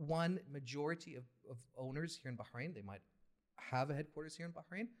 One majority of owners here in Bahrain, they might have a headquarters here in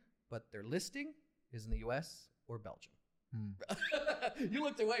Bahrain, but their listing is in the US or Belgium. You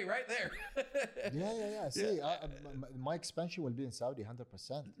looked away right there. Yeah. See, my expansion will be in Saudi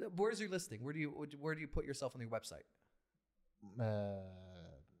 100%. Where's your listing? Where do you put yourself on your website?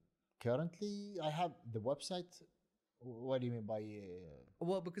 Currently, I have the website. What do you mean by?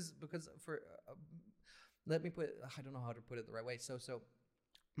 Well, because for let me put, I don't know how to put it the right way. So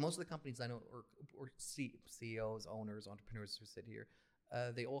most of the companies I know, or CEOs, owners, entrepreneurs who sit here,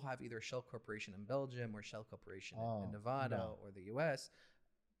 they all have either a shell corporation in Belgium or shell corporation in Nevada or the US.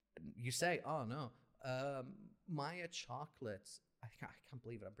 You say, oh no, Maya Chocolates. I can't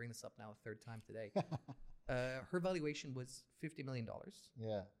believe it. I'm bringing this up now a third time today. Her valuation was $50 million.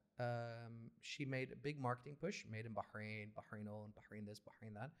 Yeah. She made a big marketing push, made in Bahrain, Bahrain owned, Bahrain this,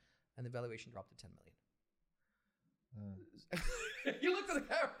 Bahrain that, and the valuation dropped to 10 million. You looked at the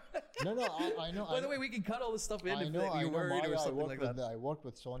camera. No, I know. By the way, we can cut all this stuff in if you're worried Maya, or something like that. I work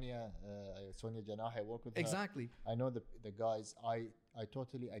with Sonia Janah. I work with her. Exactly. I know the guys. I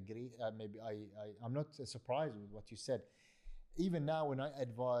totally agree. Maybe I'm not surprised with what you said. Even now, when I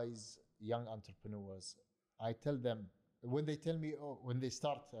advise young entrepreneurs, I tell them, when they tell me, when they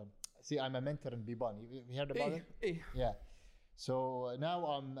start, see, I'm a mentor in Biban. You heard about it? Yeah. So now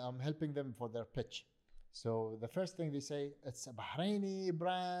I'm helping them for their pitch. So the first thing they say, it's a Bahraini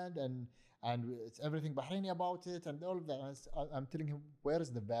brand and it's everything Bahraini about it and all of that. I'm telling him, where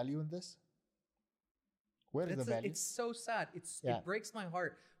is the value in this? Where is the value? It's so sad. It breaks my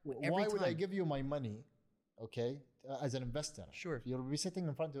heart. Why would I give you my money, okay, as an investor? Sure. You'll be sitting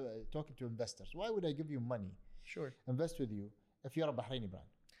in front of talking to investors. Why would I give you money? Sure. Invest with you if you're a Bahraini brand.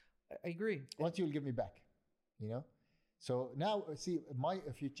 I agree. What you'll give me back, you know? So now, see,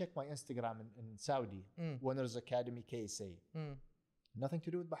 if you check my Instagram in Saudi, Winners Academy KSA, nothing to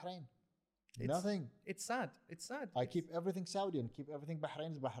do with Bahrain. Nothing. It's sad. I keep everything Saudi and keep everything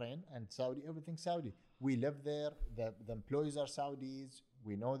Bahrain is Bahrain and Saudi, everything Saudi. We live there. The employees are Saudis.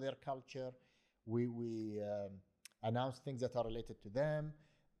 We know their culture. We announce things that are related to them.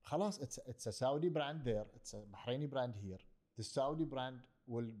 Khalas, it's a Saudi brand there. It's a Bahraini brand here. The Saudi brand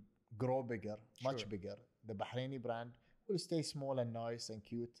will grow bigger, much bigger. The Bahraini brand will stay small and nice and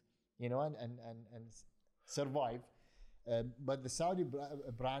cute, you know, and survive. But the Saudi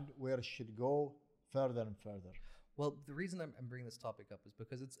brand, where it should go further and further. Well, the reason I'm bringing this topic up is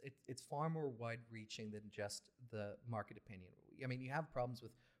because it's far more wide-reaching than just the market opinion. I mean, you have problems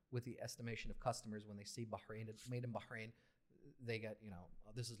with the estimation of customers when they see Bahrain, it's made in Bahrain, they get, you know,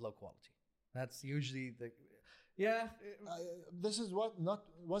 oh, this is low quality. That's usually the... Yeah. This is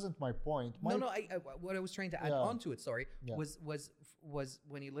wasn't my point. What I was trying to add on to it, was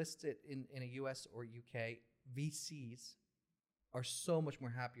when you list it in a US or UK, VCs are so much more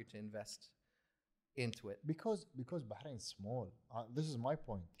happier to invest into it. Because Bahrain is small. This is my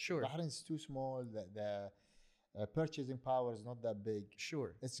point. Sure. Bahrain is too small. The purchasing power is not that big.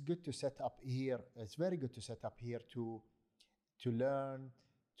 Sure. It's good to set up here. It's very good to set up here to learn,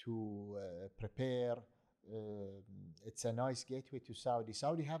 to prepare. It's a nice gateway to Saudi.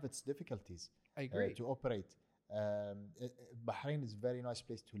 Saudi have its difficulties. I agree. To operate. Bahrain is a very nice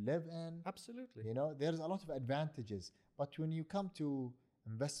place to live in. Absolutely. You know, there's a lot of advantages. But when you come to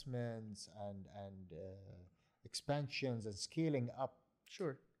investments and expansions and scaling up,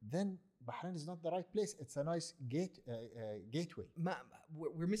 sure, then Bahrain is not the right place. It's a nice gateway.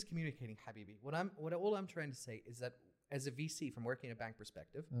 We're miscommunicating, Habibi. All I'm trying to say is that as a VC, from working in a bank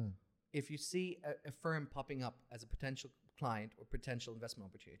perspective, if you see a firm popping up as a potential client or potential investment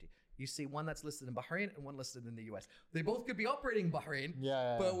opportunity, you see one that's listed in Bahrain and one listed in the US. They both could be operating in Bahrain,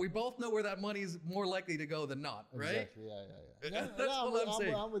 but we both know where that money is more likely to go than not, right? Exactly, yeah. That's all I'm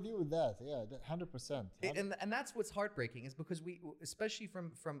saying. I'm with you with that, 100%. And that's what's heartbreaking is because we, especially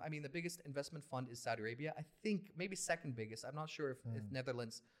from I mean, the biggest investment fund is Saudi Arabia. I think maybe second biggest. I'm not sure if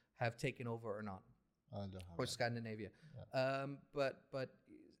Netherlands have taken over or not, or Scandinavia. Yeah. But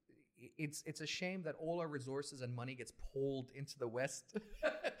it's a shame that all our resources and money gets pulled into the West.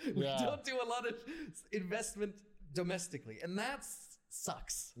 We don't do a lot of investment domestically, and that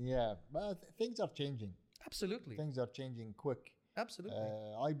sucks. Yeah, but things are changing. Absolutely. Things are changing quick. Absolutely.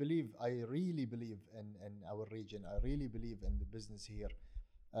 I really believe in our region. I really believe in the business here.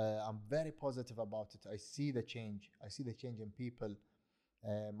 I'm very positive about it. I see the change. I see the change in people.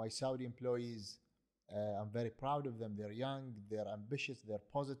 My Saudi employees, I'm very proud of them. They're young, they're ambitious, they're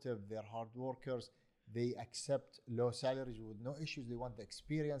positive, they're hard workers. They accept low salaries with no issues. They want the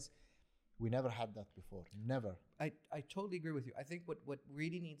experience. We never had that before. Never. I totally agree with you. I think what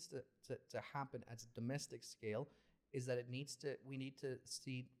really needs to happen at a domestic scale is that we need to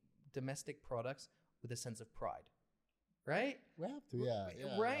see domestic products with a sense of pride. right? We have to, yeah.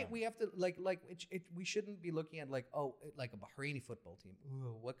 Right, yeah. we have to we shouldn't be looking at like, oh, like a Bahraini football team.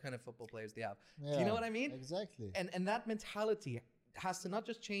 Ooh, what kind of football players do they have? Do you know what I mean? Exactly. And that mentality has to not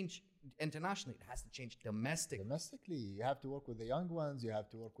just change internationally, it has to change domestically. Domestically, you have to work with the young ones. You have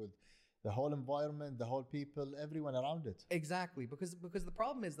to work with the whole environment, the whole people, everyone around it. Exactly, because the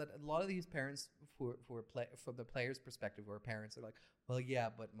problem is that a lot of these parents, from the players' perspective, or parents are like, well, yeah,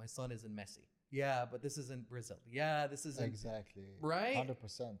 but my son isn't Messi. Yeah, but this isn't Brazil. Yeah, this isn't Exactly. right.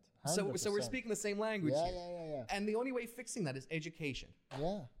 100%. So we're speaking the same language Yeah, here. yeah. And the only way fixing that is education.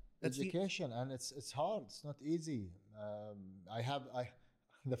 Yeah, That's education, and it's hard. It's not easy.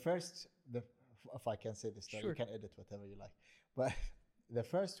 If I can say this story, Sure. you can edit whatever you like. But the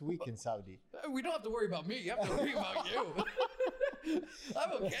first week in Saudi, We don't have to worry about me. You have to worry about you.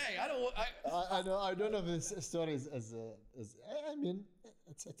 I'm okay. I don't know if this story is I mean,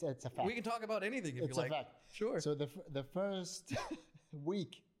 it's a fact. We can talk about anything if It's you a like. fact. Sure. So the first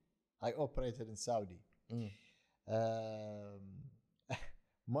week I operated in Saudi,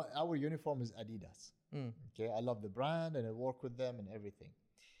 our uniform is Adidas. Okay, I love the brand and I work with them and everything.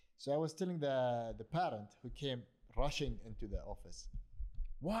 So I was telling the parent who came rushing into the office,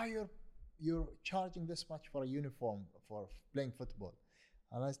 why you're charging this much for a uniform for playing football?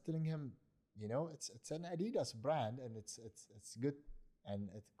 And I was telling him, it's an Adidas brand and it's good, and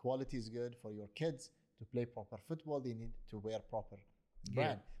quality is good for your kids to play proper football. They need to wear proper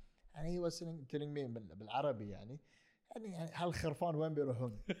brand. And he was telling me بالعربي يعني هالخرفان وين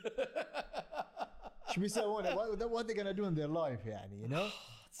بيروحون؟ شو بيسوون؟ What they gonna do in their life يعني,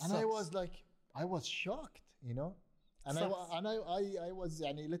 And I was like, I was shocked, And I was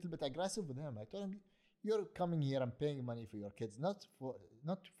يعني, a little bit aggressive with him. I told him, you're coming here and paying money for your kids, not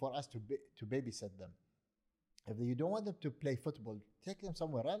for us to babysit them. If you don't want them to play football, take them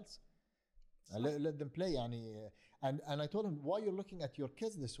somewhere else. Let them play يعني. And I told him, why you're looking at your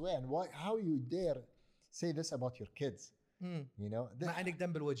kids this way, and how you dare say this about your kids? ما عندك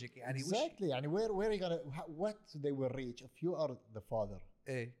دم بالوجهك يعني. Exactly. يعني where are you gonna, what they will reach if you are the father?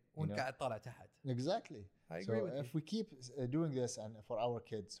 ايه وانت قاعد طالع تحت. Exactly. I agree with you. If we keep doing this and for our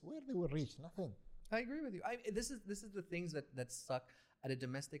kids, where they will reach? Nothing. I agree with you. This is the things that suck at a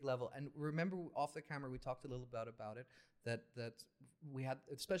domestic level. And remember, off the camera, we talked a little bit about it. That we had,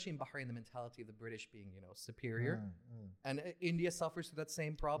 especially in Bahrain, the mentality of the British being, superior, and India suffers from that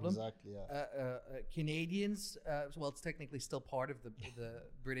same problem. Exactly. Yeah. Canadians, well, it's technically still part of the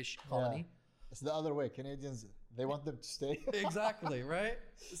British colony. Yeah. It's the other way. Canadians, they want them to stay. Exactly, right?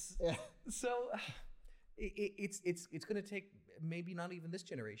 Yeah. So it's going to take maybe not even this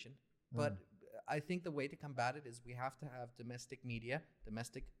generation, but I think the way to combat it is we have to have domestic media,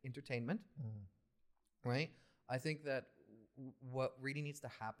 domestic entertainment, right? I think that what really needs to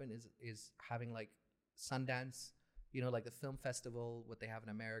happen is having like Sundance, like the film festival, what they have in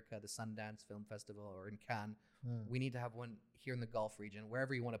America, the Sundance Film Festival, or in Cannes. We need to have one here in the Gulf region,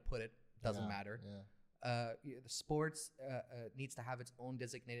 wherever you want to put it, doesn't matter. Yeah. The sports needs to have its own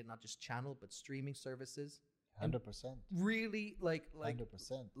designated, not just channel, but streaming services. 100%. Really, like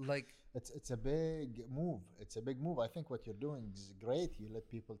 100%. Like it's a big move. It's a big move. I think what you're doing is great. You let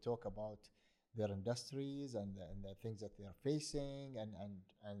people talk about their industries and the things that they are facing,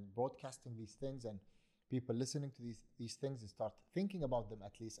 and broadcasting these things, and people listening to these things and start thinking about them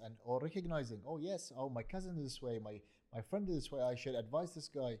at least, or recognizing, oh yes, my cousin is this way, my friend is this way, I should advise this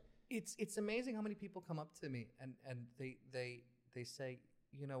guy. It's amazing how many people come up to me and they say,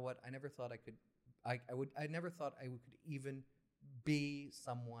 you know what, I never thought I could. I never thought I could even be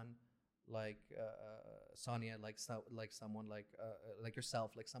someone like Sonia, like someone like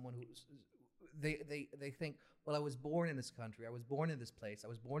yourself, like someone who's. They think, well, I was born in this country, I was born in this place, I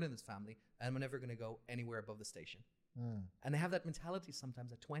was born in this family, and I'm never going to go anywhere above the station. And they have that mentality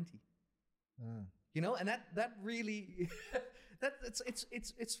sometimes at 20. And that really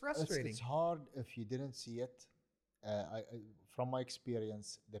it's frustrating. It's hard if you didn't see it. From my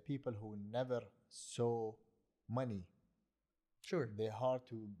experience, the people who never saw money, sure, they're hard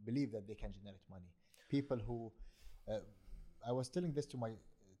to believe that they can generate money. People who, I was telling this to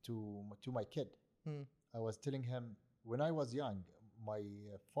my kid. I was telling him, when I was young, my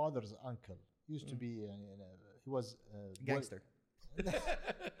father's uncle used to be, he was gangster.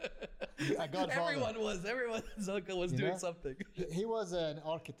 Everyone's uncle was doing something. He was an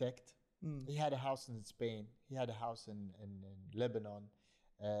architect. He had a house in Spain. He had a house in Lebanon.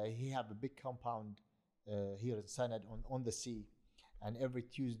 He had a big compound here in Sanad on the sea. And every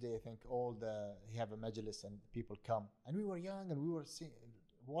Tuesday, I think he have a majlis and people come. And we were young and we were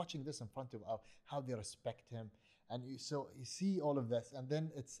watching this in front of how they respect him. and you see all of this, and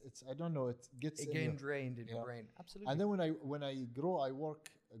then it's I don't know, it gets in Again, your- drained in you your know. brain. Absolutely. And then when I grow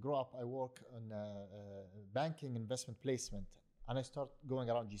up, I work on banking investment placement, and I start going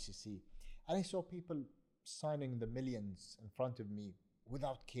around GCC, and I saw people signing the millions in front of me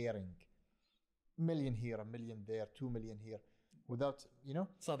without caring. Million here, a million there, 2 million here, without, you know.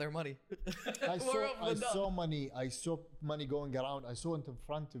 It's not their money. I More often than not. I saw money going around. I saw it in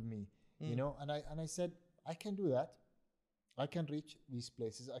front of me, you know, and I said, I can do that. I can reach these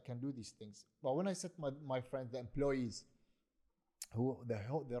places. I can do these things. But when I said my friends, the employees, who their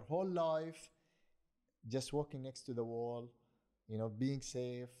whole life just walking next to the wall, you know, being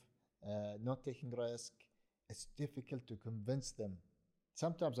safe, not taking risk, it's difficult to convince them.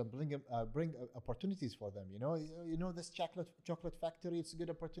 Sometimes I bring opportunities for them. You know this chocolate factory. It's a good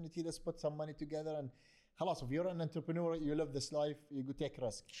opportunity. Let's put some money together and, خلاص, if you're an entrepreneur, you live this life, you go take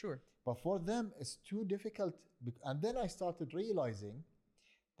risk. Sure. But for them, it's too difficult. And then I started realizing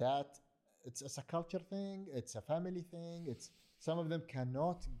that it's a culture thing. It's a family thing. Some of them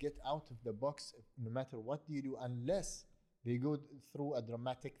cannot get out of the box no matter what you do, unless they go through a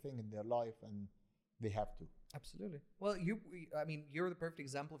dramatic thing in their life and they have to. Absolutely. Well, you're the perfect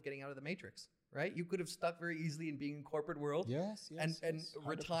example of getting out of the matrix, right? You could have stuck very easily in being in corporate world. Yes, and yes,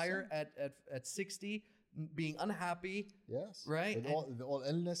 retire at 60, being unhappy. Yes. Right. With all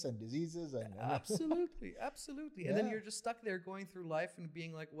illness and diseases and Absolutely. And then Yeah. you're just stuck there going through life and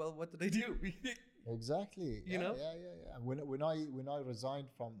being like, well, what did I do? Exactly. You know? Yeah. When I resigned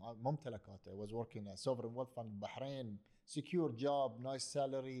from Mumtalakat, I was working at Sovereign Wealth Fund in Bahrain, secure job, nice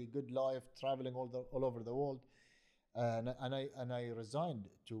salary, good life, traveling all over the world, and I resigned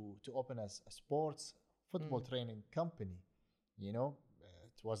to open a sports football training company. You know,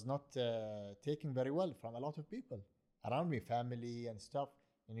 it was not taken very well from a lot of people around me, family and stuff.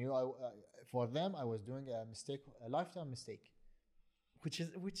 And for them, I was doing a lifetime mistake. Which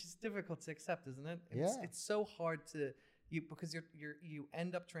is difficult to accept, isn't it? Yeah. It's so hard because you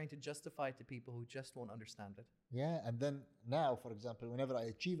end up trying to justify it to people who just won't understand it. Yeah, and then now, for example, whenever I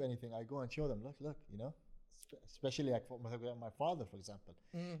achieve anything, I go and show them, look, you know, especially like for my father, for example.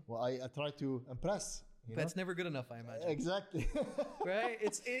 Well, I try to impress. But it's never good enough, I imagine. Exactly. Right?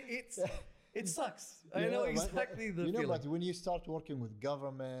 It sucks. I know exactly the you know, feeling. but when you start working with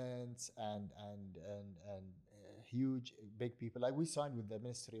governments and huge big people, like we signed with the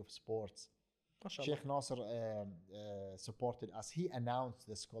Ministry of Sports. MashaAllah. Sheikh Nasser supported us. He announced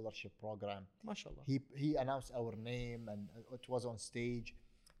the scholarship program. MashaAllah. He announced our name and it was on stage.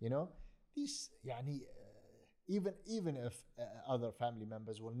 You know, these even if other family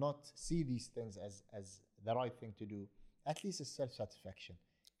members will not see these things as the right thing to do, at least it's self-satisfaction.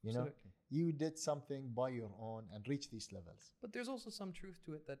 You know, Absolutely. you did something by your own and reach these levels. But there's also some truth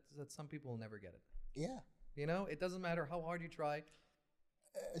to it that some people will never get it. Yeah. You know, it doesn't matter how hard you try.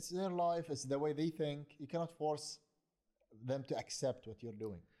 It's their life. It's the way they think. You cannot force them to accept what you're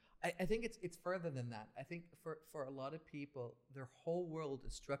doing. I think it's further than that. I think for a lot of people, their whole world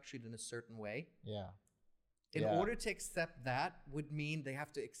is structured in a certain way. Yeah. In Yeah. order to accept that would mean they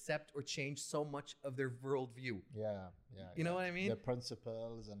have to accept or change so much of their worldview. Yeah. You know what I mean? The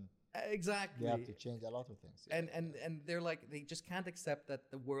principles, and Exactly. they have to change a lot of things. Yeah. And they're like, they just can't accept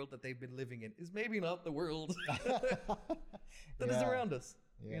that the world that they've been living in is maybe not the world that is Yeah. around us.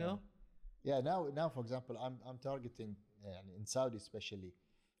 Yeah. You know? Yeah. Now, for example, I'm targeting in Saudi especially.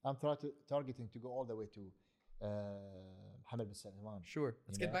 I'm targeting to go all the way to Mohammed bin Salman. Sure.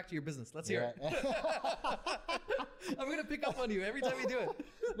 Let's You get know? back to your business. Let's hear Yeah. it. I'm gonna pick up on you every time you do it.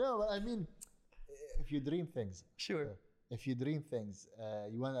 No, but I mean, if you dream things, Sure. if you dream things,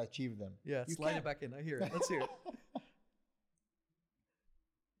 you want to achieve them. Yeah, You slide can. it back in. I hear it. Let's hear it.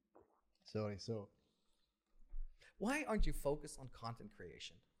 Sorry. So Why aren't you focused on content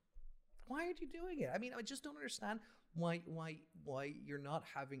creation? Why aren't you doing it? I mean, I just don't understand why you're not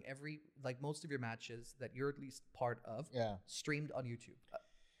having most of your matches that you're at least part of yeah, streamed on YouTube,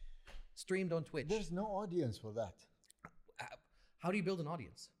 streamed on Twitch. there's no audience for that. How do you build an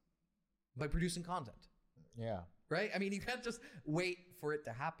audience? By producing content, Yeah. right? I mean, you can't just wait for it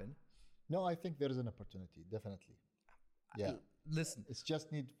to happen. No, I think there is an opportunity, definitely. Yeah. Listen, It's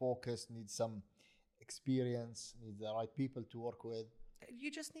just need focus, need some experience, need the right people to work with. you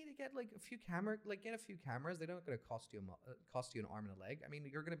just need to get get a few cameras. They're not going to cost you an arm and a leg. I mean,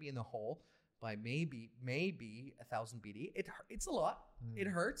 you're going to be in the hole by maybe 1,000 BD. It's a lot. It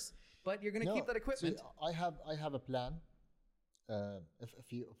hurts, but you're going to keep that equipment. See, I have a plan.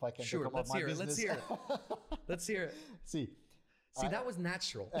 If I can Sure, talk about let's my hear it. business. Let's hear it. Let's hear it. See, See, that was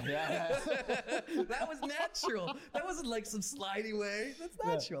natural. Yeah. That was natural. That wasn't like some sliding way. That's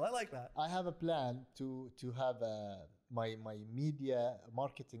natural. I like that. I have a plan to have my media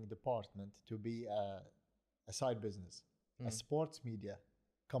marketing department to be a side business, a sports media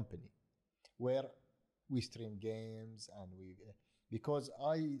company, where we stream games and because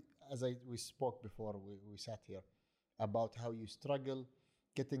we spoke before we sat here about how you struggle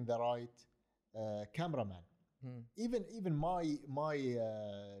getting the right cameraman. Even my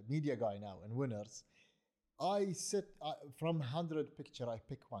media guy now in Winners, I sit from 100 picture I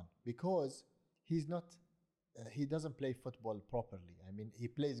pick one because he's not he doesn't play football properly. I mean, he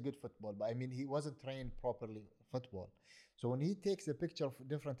plays good football, but I mean, he wasn't trained properly football. So when he takes a picture of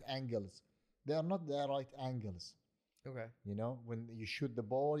different angles, they are not the right angles. Okay. You know, when you shoot the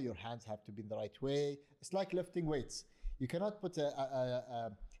ball, your hands have to be in the right way. It's like lifting weights. You cannot put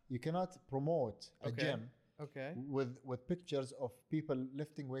you cannot promote a gym with pictures of people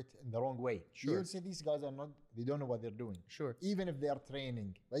lifting weight in the wrong way. Sure. You'll say these guys they don't know what they're doing. Sure. Even if they are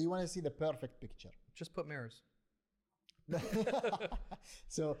training, but you want to see the perfect picture. Just put mirrors.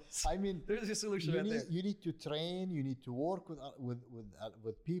 So I mean, there's a solution right there. You need to train. You need to work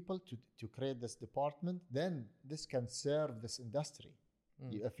with people to create this department. Then this can serve this industry.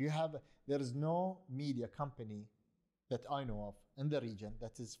 If you have, there is no media company that I know of in the region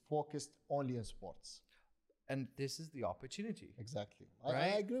that is focused only on sports. And this is the opportunity. Exactly. Right?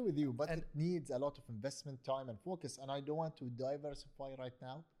 I agree with you, but it needs a lot of investment, time, and focus. And I don't want to diversify right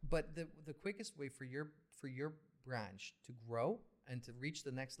now. But the quickest way for your branch to grow and to reach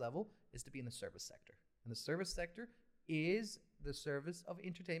the next level is to be in the service sector. And the service sector is the service of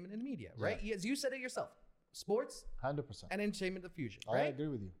entertainment and media, right? As you said it yourself, sports, 100%, and entertainment of fusion, right? I agree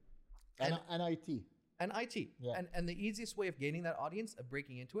with you. And IT. And IT. Yeah. And the easiest way of gaining that audience, of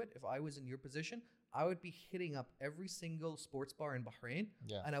breaking into it, if I was in your position, I would be hitting up every single sports bar in Bahrain.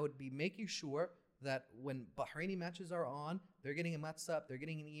 Yeah. And I would be making sure that when Bahraini matches are on, they're getting a WhatsApp, they're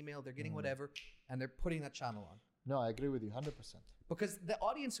getting an email, they're getting whatever, and they're putting that channel on. No, I agree with you 100%. Because the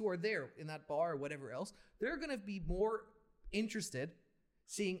audience who are there in that bar or whatever else, they're going to be more interested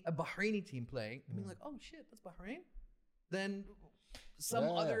seeing a Bahraini team playing and being like, oh shit, that's Bahrain, than some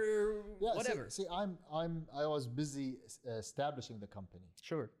other whatever. See, I was busy establishing the company.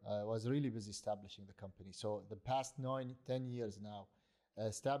 Sure. I was really busy establishing the company. So the past 9-10 years now,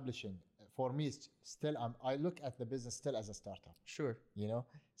 establishing, for me, I look at the business still as a startup. Sure. You know,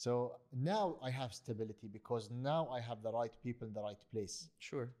 so now I have stability because now I have the right people in the right place.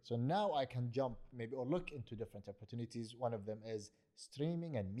 Sure. So now I can jump maybe or look into different opportunities. One of them is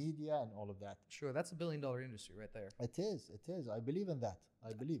streaming and media and all of that. Sure. That's $1 billion industry right there. It is. I believe in that.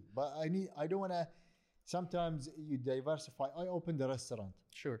 But I don't want to, sometimes you diversify. I opened a restaurant.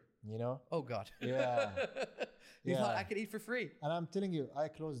 Sure. You know? Oh God. Yeah. You thought I could eat for free. And I'm telling you, I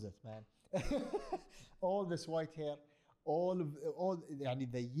closed it, man. All this white hair, all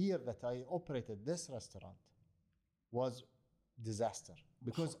the year that I operated this restaurant was disaster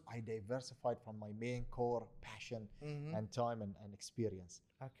because I diversified from my main core passion and time and experience.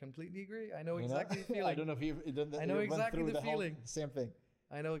 I completely agree. I know exactly the feeling. I don't know if you I know exactly the feeling. Same thing.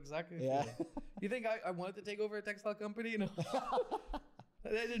 I know exactly the feeling. You think I wanted to take over a textile company? No. I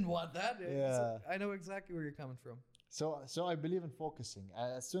didn't want that. Yeah. I know exactly where you're coming from. So I believe in focusing.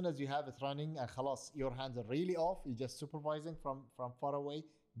 As soon as you have it running and khalas, your hands are really off, you're just supervising from far away,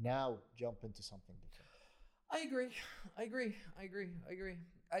 now jump into something different. I agree.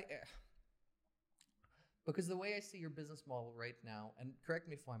 Because the way I see your business model right now, and correct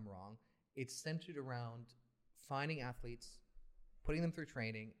me if I'm wrong, it's centered around finding athletes, putting them through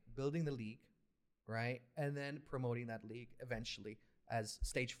training, building the league, right? And then promoting that league eventually as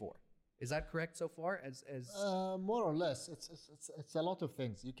stage 4. Is that correct so far? As more or less, it's a lot of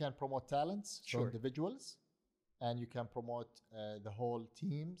things. You can promote talents, so individuals, and you can promote the whole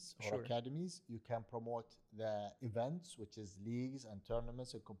teams or academies. You can promote the events, which is leagues and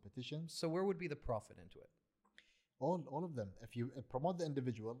tournaments and competitions. So where would be the profit into it? All of them. If you promote the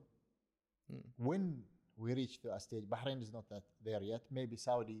individual, when we reach to a stage, Bahrain is not that there yet. Maybe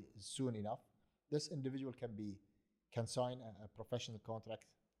Saudi is soon enough. This individual can sign a professional contract,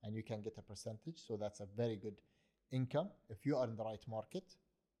 and you can get a percentage. So that's a very good income if you are in the right market.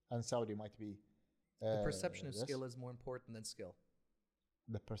 And Saudi might be. The perception of skill is more important than skill.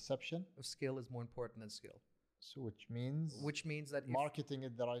 The perception of skill is more important than skill. So which means that marketing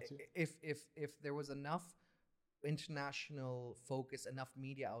is the right. If there was enough international focus, enough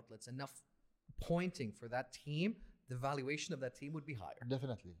media outlets, enough pointing for that team, the valuation of that team would be higher,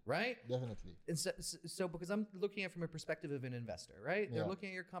 Definitely. right? Definitely. And so because I'm looking at it from a perspective of an investor, right? They're Yeah. looking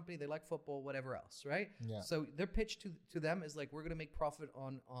at your company, they like football, whatever else, right? Yeah. So their pitch to them is like, we're going to make profit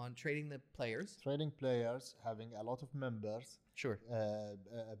on trading the players. Trading players, having a lot of members, Sure,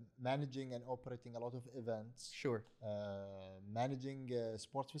 managing and operating a lot of events, sure, managing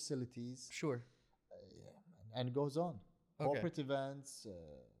sports facilities, sure. and goes on. Okay. Corporate events,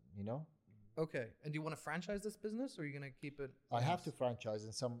 you know. Okay. And do you want to franchise this business, or are you going to keep it? I have in-house? to franchise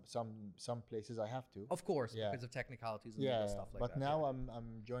in some places. I have to. Of course, Yeah. because of technicalities and Yeah, legal stuff like but that. now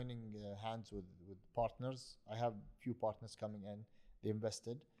I'm joining hands with partners. I have few partners coming in. They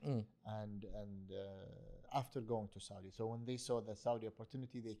invested, Mm. and after going to Saudi. So when they saw the Saudi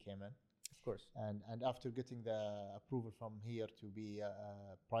opportunity, they came in. Of course. And after getting the approval from here to be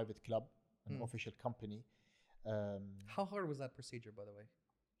a private club, an official company, How hard was that procedure, by the way?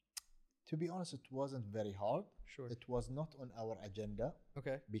 to be honest, it wasn't very hard. Sure. It was not on our agenda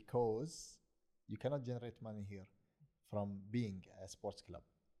Okay. because you cannot generate money here from being a sports club.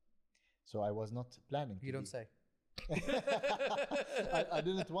 So I was not planning to You don't be. say. I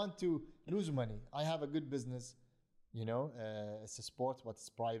didn't want to lose money. I have a good business, you know. It's a sport, but it's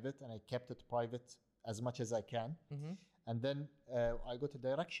private, and I kept it private as much as I can. Mm-hmm. And then I got a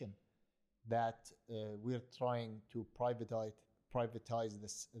direction that we're trying to privatize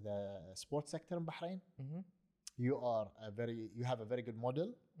the sports sector in Bahrain. Mm-hmm. You have a very good model.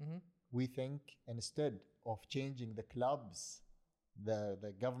 Mm-hmm. We think instead of changing the clubs,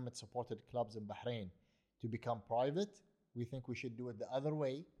 the government supported clubs in Bahrain to become private, we think we should do it the other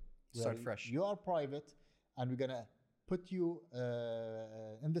way. Start where fresh. You are private, and we're gonna put you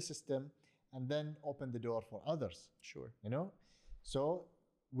in the system, and then open the door for others. Sure. You know, so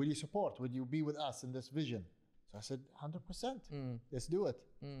will you support? Will you be with us in this vision? So I said 100%. Let's do it.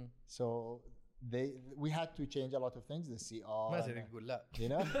 So we had to change a lot of things. The CR, ما تقدر تقول لا.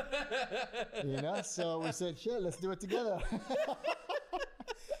 you know. So we said, sure, let's do it together.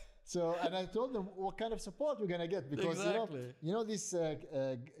 So, and I told them what kind of support we're gonna get because Exactly. you know these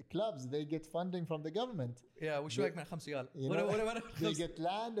clubs, they get funding from the government. Yeah, وش رايك مع 5 ريال؟ You know, What they get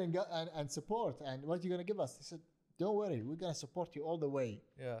land and support. And what are you gonna give us? They said, don't worry, we're gonna support you all the way.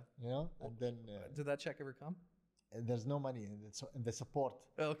 Yeah. You know, and then Did that check ever come? there's no money in the support.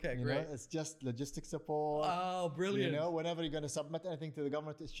 Okay, You great. know, it's just logistic support. Oh, brilliant. You know, whenever you're gonna submit anything to the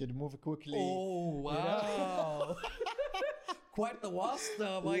government, it should move quickly. Oh, wow. Quite the wasta,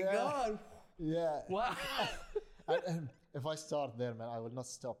 my Yeah. God. Yeah. Wow. And if I start there, man, I will not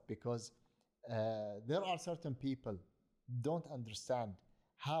stop because there are certain people don't understand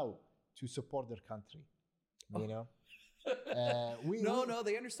how to support their country. You know, No,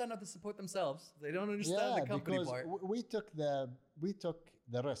 they understand how to support themselves. They don't understand the company because part. we took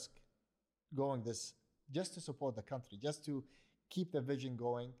the risk going this just to support the country, just to keep the vision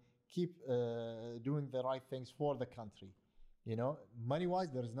going, keep doing the right things for the country. You know, money-wise,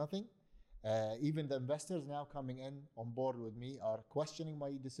 there is nothing. Even the investors now coming in on board with me are questioning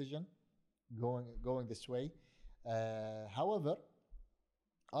my decision, going this way. However,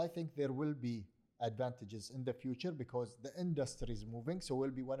 I think there will be advantages in the future because the industry is moving, so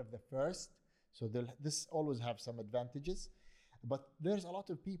we'll be one of the first. So this always have some advantages, but there's a lot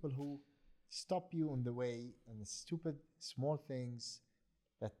of people who stop you on the way and the stupid small things.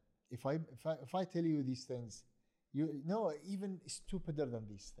 That if I tell you these things, you know, even stupider than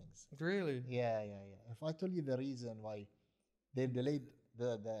these things. Really? Yeah. If I tell you the reason why they delayed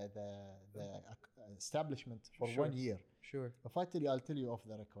the establishment for Sure. 1 year. Sure. If I tell you, I'll tell you off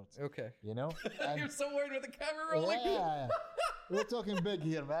the record. Okay. You know? You're so worried with the camera rolling. Yeah. We're talking big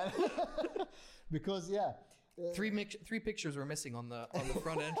here, man. Because, Three pictures were missing on the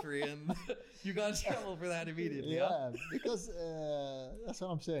front entry, and you got in trouble for that immediately. yeah, because that's what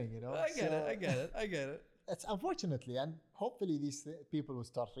I'm saying, you know? I get it. It's unfortunately, and hopefully these people will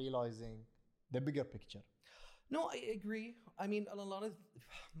start realizing the bigger picture. No, I agree. I mean, a lot of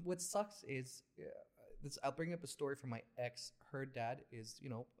what sucks is I'll bring up a story from my ex. Her dad is, you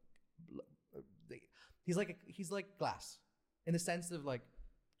know, he's like glass in the sense of like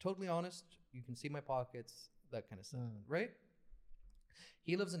totally honest. You can see my pockets, that kind of stuff, right?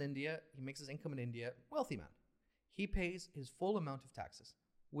 He lives in India. He makes his income in India. Wealthy man. He pays his full amount of taxes,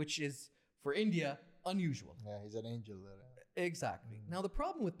 which is for India unusual. Yeah, he's an angel there. Exactly. Now the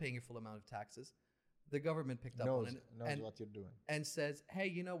problem with paying your full amount of taxes, the government picked up on it knows what you're doing. and says, hey,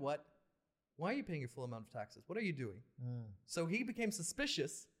 you know what? Why are you paying your full amount of taxes? What are you doing? So he became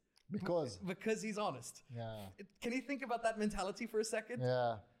suspicious because he's honest. Yeah. Can you think about that mentality for a second?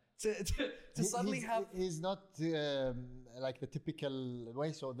 Yeah. To suddenly have... He's not like the typical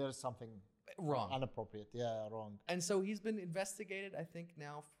way, so there's something wrong. inappropriate. Yeah, wrong. And so he's been investigated, I think,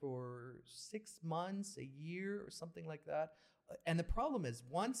 now for 6 months, a year, or something like that. And the problem is,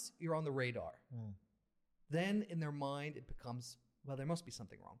 once you're on the radar, then in their mind it becomes, well, there must be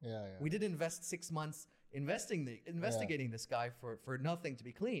something wrong. Yeah, We did invest 6 months investigating this guy for nothing to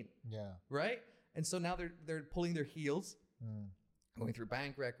be clean, yeah. right? And so now they're pulling their heels, going through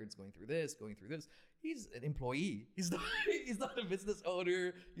bank records, going through this. He's an employee. He's not a business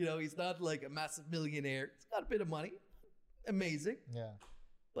owner. You know, he's not like a massive millionaire. He's got a bit of money. Amazing. Yeah.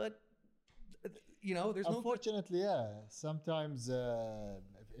 But, you know, there's Unfortunately, yeah. Sometimes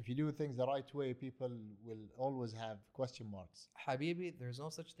if you do things the right way, people will always have question marks. Habibi, there's no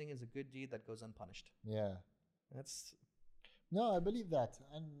such thing as a good deed that goes unpunished. Yeah. That's... No, I believe that,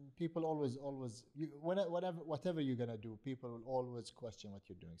 and people always, whatever you're gonna do, people will always question what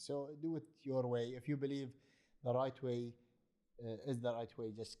you're doing. So do it your way. If you believe the right way is the right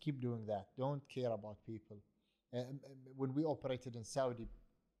way, just keep doing that. Don't care about people. When we operated in Saudi,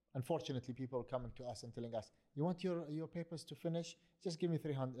 unfortunately, people coming to us and telling us, "You want your papers to finish? Just give me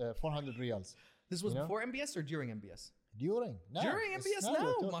 400 riyals." This was You know? before MBS or during MBS? During MBS we're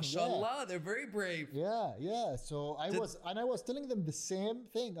now, talking, mashallah, they're very brave. Yeah. So I was telling them the same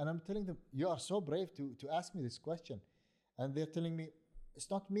thing, and I'm telling them, you are so brave to ask me this question, and they're telling me, it's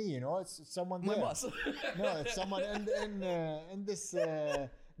not me, you know, it's someone My there. boss. No, it's someone in this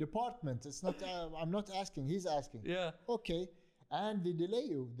department. It's not. I'm not asking. He's asking. Yeah. Okay, and they delay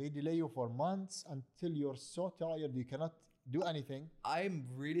you. They delay you for months until you're so tired you cannot do anything. I'm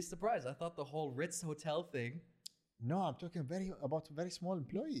really surprised. I thought the whole Ritz hotel thing. No, I'm talking about very small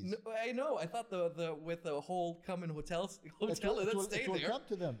employees. No, I know. I thought the with the whole come in hotel It will stay there. come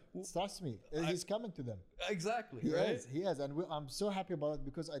to them. Trust me, he's coming to them. Exactly. He right. is, he is, and I'm so happy about it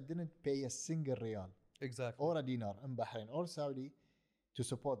because I didn't pay a single riyal Exactly. or a dinar in Bahrain or Saudi to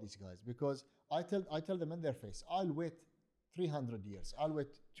support these guys, because I tell them in their face, I'll wait 300 years. I'll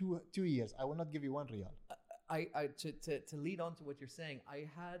wait two years. I will not give you 1 riyal. To lead on to what you're saying, I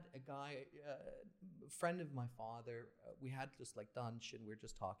had a guy, friend of my father. We had just like lunch and we were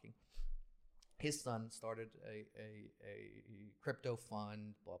just talking. His son started a crypto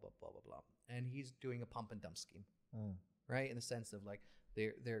fund, blah blah blah blah blah, and he's doing a pump and dump scheme, right? In the sense of like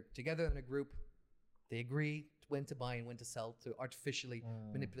they're together in a group, they agree when to buy and when to sell to artificially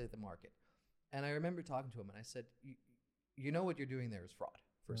manipulate the market. And I remember talking to him and I said, you know what you're doing there is fraud.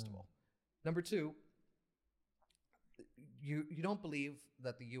 First of all, number two. You don't believe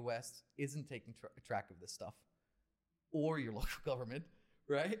that the U.S. isn't taking track of this stuff, or your local government,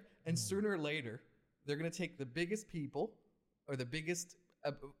 right? And sooner or later, they're going to take the biggest people or the biggest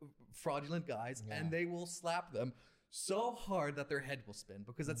fraudulent guys, and they will slap them so hard that their head will spin,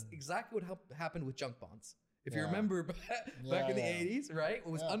 because that's exactly what happened with junk bonds. If you remember back in the 80s, right? It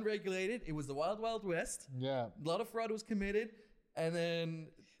was unregulated. It was the wild, wild west. Yeah. A lot of fraud was committed, and then...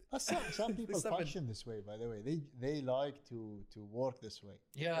 Some people function this way, by the way. They like to work this way.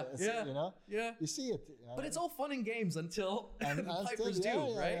 Yeah. You know? Yeah. You see it. But it's all fun and games until the pipers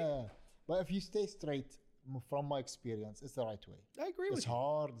do, right? Yeah. But if you stay straight, from my experience, it's the right way. I agree with you. It's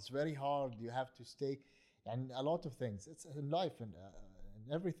hard. It's very hard. You have to stay, and a lot of things. It's in life and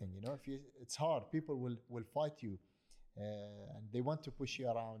everything. You know, it's hard. People will fight you, and they want to push you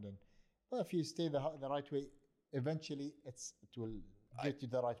around. But if you stay the right way, eventually it will get you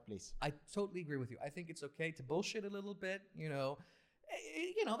the right place. I totally agree with you. I think it's okay to bullshit a little bit. You know,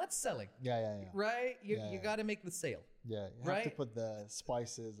 that's selling. Yeah. Right? You got to make the sale. Yeah, you have to put the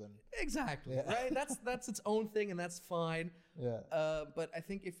spices and exactly right. That's its own thing, and that's fine. Yeah. But I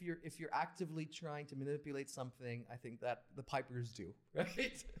think if you're actively trying to manipulate something, I think that the pipers do,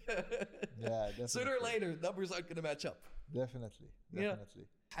 right? Yeah, definitely. Sooner or later, numbers aren't going to match up. Definitely.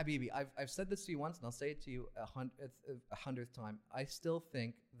 Habibi, I've said this to you once, and I'll say it to you a 100th time. I still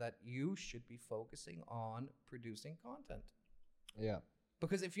think that you should be focusing on producing content. Yeah.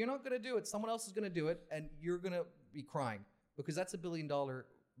 Because if you're not going to do it, someone else is going to do it, and you're going to be crying, because that's $1 billion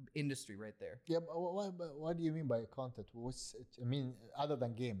industry right there. Yeah, but what do you mean by content? Other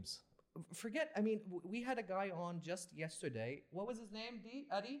than games? Forget. I mean, we had a guy on just yesterday. What was his name?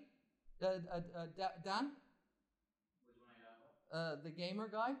 Adi? Dan? Which one are you talking about? The gamer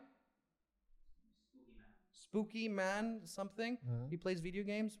guy? Spooky Man. Spooky Man something. He plays video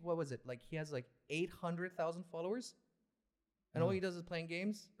games. What was it? Like, he has like 800,000 followers. And all he does is playing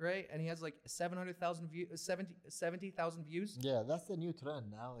games, right? And he has like 700,000 views, 70,000 views. Yeah, that's the new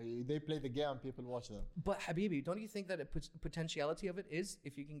trend now. They play the game and people watch them. But Habibi, don't you think that potentiality of it is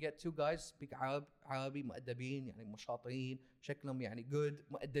if you can get two guys speak Arabic, مؤدبين يعني مشاطرين, شكلهم يعني good,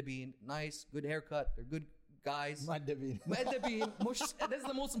 مؤدبين, nice, good haircut, they're good guys. مؤدبين. مؤدبين. That's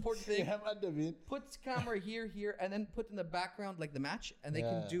the most important thing. Yeah, مؤدبين. Put camera here, and then put in the background like the match, and they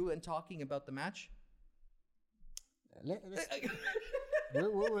can do and talking about the match. we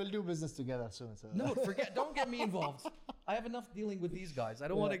will do business together soon. So. No, don't get me involved. I have enough dealing with these guys. I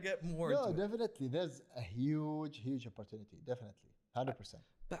don't want to get more into it. Definitely. There's a huge opportunity. Definitely. 100%.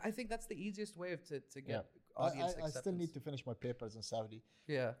 But I think that's the easiest way to get audience acceptance. I still need to finish my papers in Saudi.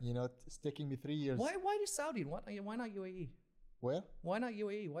 Yeah. You know, it's taking me 3 years. Why just Saudi? Why not UAE? Where? Why not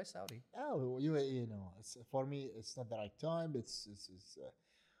UAE? Why Saudi? Oh, UAE, no. For me, it's not the right time. It's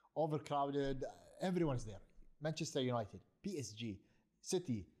overcrowded. Everyone's there. Manchester United, PSG,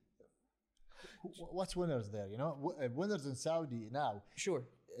 City. What's winners there? You know, winners in Saudi now. Sure.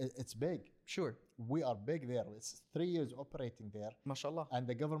 It's big. Sure. We are big there. It's 3 years operating there. MashaAllah. And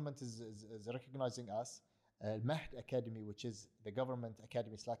the government is recognizing us. Mahd Academy, which is the government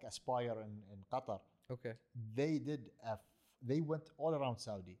academy, it's like Aspire in Qatar. Okay. They went all around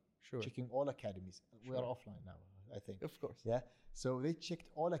Saudi, Sure. checking all academies. Sure. We are offline now, I think. Of course. Yeah. So they checked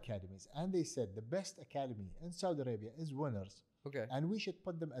all academies and they said the best academy in Saudi Arabia is winners. Okay. And we should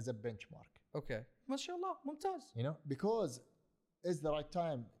put them as a benchmark. Okay. MashaAllah. Mumtaz. You know, because it's the right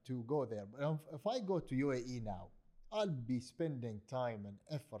time to go there. But if I go to UAE now, I'll be spending time and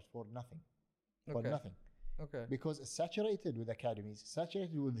effort for nothing. For nothing. Okay. Because it's saturated with academies,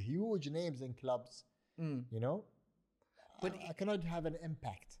 saturated with huge names in clubs. You know, but I cannot have an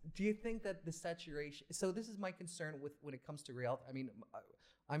impact. Do you think that the saturation? So this is my concern with when it comes to Riyadh. I mean,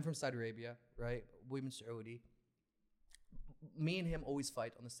 I'm from Saudi Arabia, right? We're in Saudi. Me and him always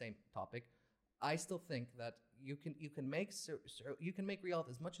fight on the same topic. I still think that you can make Riyadh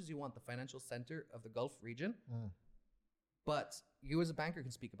as much as you want the financial center of the Gulf region, but you as a banker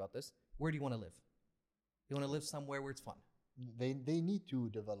can speak about this. Where do you want to live? You want to live somewhere where it's fun. They need to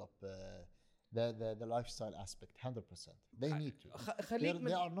develop the lifestyle aspect 100%. They need to.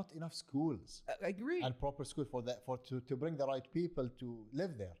 There are not enough schools. I agree. And proper schools to bring the right people to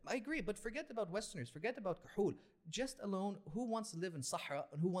live there. I agree, but forget about Westerners. Forget about Kahul. Just alone, who wants to live in Sahara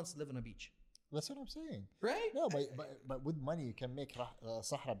and who wants to live on a beach? That's what I'm saying. Right? No, but with money you can make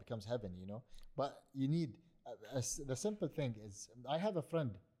Sahara becomes heaven, you know. But you need the simple thing is I have a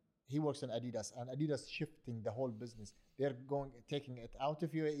friend. He works in Adidas, and Adidas shifting the whole business. They're taking it out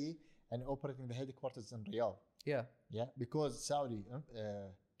of UAE and operating the headquarters in Riyadh. Yeah. Yeah, because Saudi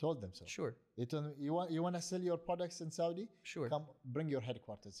told them so. Sure. They told them, you want to sell your products in Saudi? Sure. Come bring your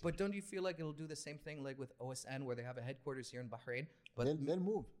headquarters here. But don't you feel like it'll do the same thing like with OSN where they have a headquarters here in Bahrain? But they'll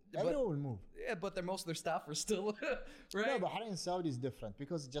move. Everyone will move. Yeah, but most of their staff are still right. No, Bahrain and Saudi is different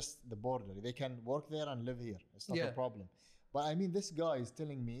because it's just the border. They can work there and live here. It's not a problem. But I mean, this guy is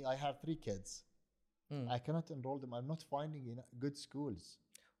telling me I have 3 kids. I cannot enroll them. I'm not finding good schools.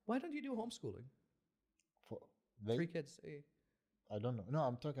 Why don't you do homeschooling? 3 kids. Hey. I don't know. No,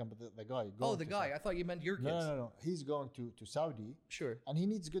 I'm talking about the guy. The guy. Saudi. I thought you meant your kids. No. He's going to Saudi. Sure. And he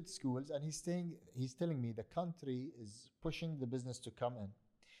needs good schools. And he's telling me the country is pushing the business to come in.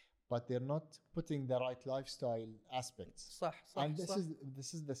 But they're not putting the right lifestyle aspects. صح. And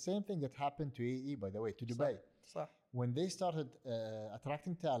this is the same thing that happened to AE, by the way, to Dubai. صح. When they started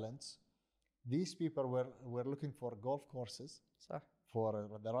attracting talents, these people were looking for golf courses, صح. for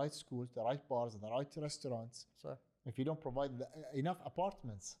the right schools, the right bars, the right restaurants. صح. If you don't provide enough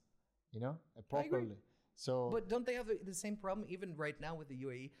apartments, you know, properly. So, but don't they have the same problem even right now with the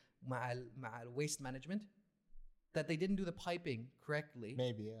UAE مع waste management? That they didn't do the piping correctly.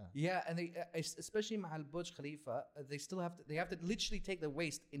 Maybe, yeah. Yeah, and they especially مع Burj Khalifa, they have to literally take the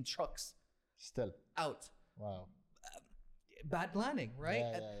waste in trucks. Still out. Wow. Bad planning, right?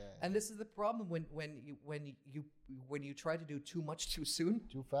 Yeah. And this is the problem when you try to do too much too soon.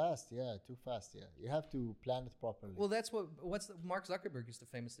 Too fast, yeah. You have to plan it properly. Well, that's Mark Zuckerberg used to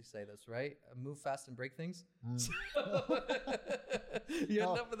famously say this, right? Move fast and break things. You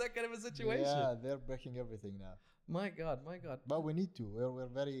end up with that kind of a situation. Yeah, they're breaking everything now. My God. But we need to. We're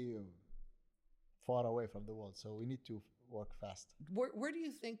very far away from the world, so we need to work fast. Where do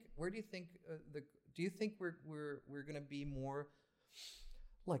you think do you think we're going to be more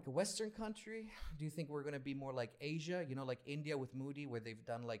like a Western country? Do you think we're going to be more like Asia, you know, like India with Modi, where they've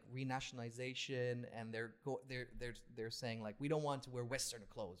done like renationalization and they're saying like we don't want to wear Western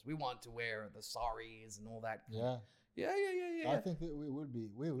clothes, we want to wear the saris and all that. Yeah. I think that we will be.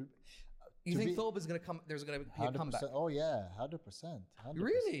 You think Thob is going to come? There's going to be a comeback. Oh yeah, 100%.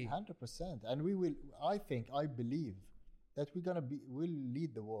 Really? 100%. And we will. I believe that we'll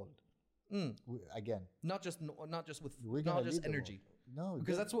lead the world again. Not just energy. No,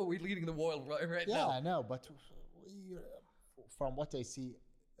 because that's what we're leading the world right now. Yeah, I know. But from what I see,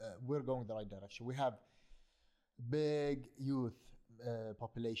 we're going the right direction. We have big youth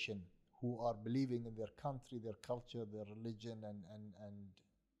population who are believing in their country, their culture, their religion, and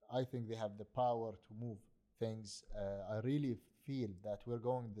I think they have the power to move things. I really feel that we're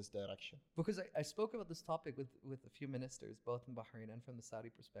going in this direction. Because I spoke about this topic with a few ministers, both in Bahrain and from the Saudi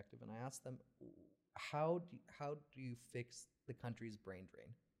perspective, and I asked them, how do you fix the country's brain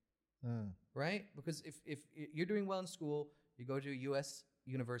drain? Right? Because if you're doing well in school, you go to a U.S.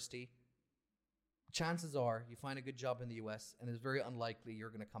 university, chances are you find a good job in the U.S. and it's very unlikely you're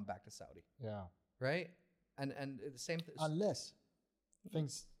going to come back to Saudi. Yeah. Right? And the same thing. Unless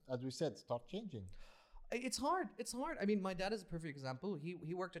things, as we said, start changing. It's hard. It's hard. I mean, my dad is a perfect example.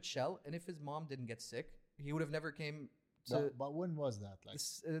 He worked at Shell, and if his mom didn't get sick, he would have never came to. But when was that? Like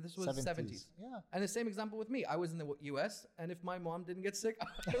this was 70s. Yeah. And the same example with me. I was in the U.S., and if my mom didn't get sick,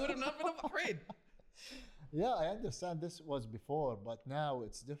 I would have not been afraid. Yeah, I understand this was before, but now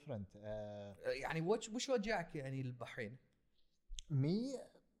it's different. يعني وش وجهك يعني للبحرين? Me?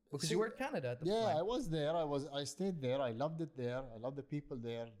 Because you were in Canada at the yeah, time. I was there. I stayed there. I loved it there. I loved the people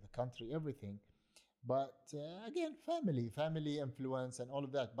there, the country, everything. But again, family influence and all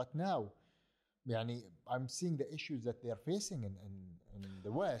of that. But now, يعني, I'm seeing the issues that they're facing in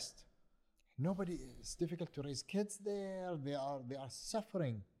the West. It's difficult to raise kids there. They are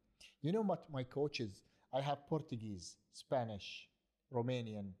suffering. You know what my coaches, I have Portuguese, Spanish,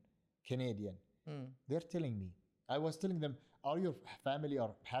 Romanian, Canadian. They're telling me, I was telling them, are your family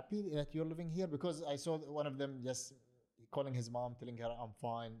are happy that you're living here? Because I saw one of them just calling his mom, telling her I'm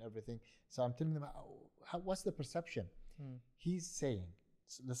fine, everything. So I'm telling them, what's the perception? He's saying,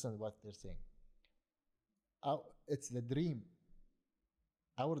 listen to what they're saying. It's the dream,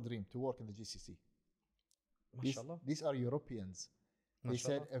 our dream to work in the GCC. These are Europeans. They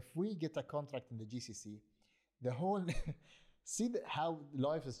said, if we get a contract in the GCC, the whole, how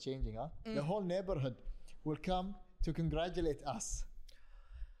life is changing, huh? The whole neighborhood will come to congratulate us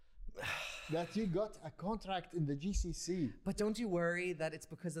that you got a contract in the GCC. But don't you worry that it's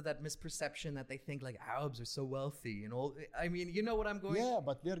because of that misperception that they think like Arabs are so wealthy and all? I mean, you know what I'm going. Yeah,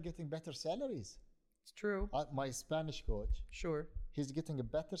 but they're getting better salaries. It's true. My Spanish coach, sure, he's getting a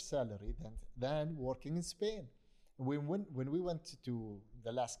better salary than working in Spain. When we went to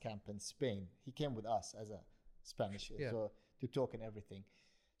the last camp in Spain, he came with us as a Spanish so, to talk and everything.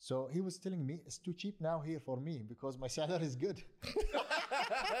 So he was telling me it's too cheap now here for me because my salary is good.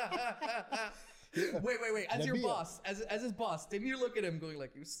 Wait. As your boss, as his boss, didn't you look at him going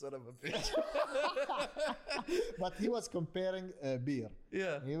like, "You son of a bitch"? But he was comparing beer.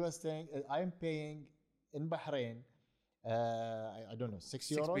 Yeah. He was saying, "I'm paying in Bahrain, I don't know, 6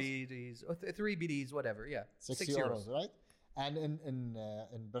 euros, 6 BDs, or 3 BDs, whatever. Yeah, 6 euros, right? And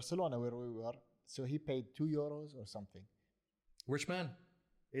in Barcelona where we were, so he paid 2 euros or something. Rich man.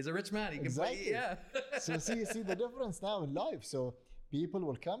 He's a rich man. He can pay. Yeah. So see the difference now in life. So people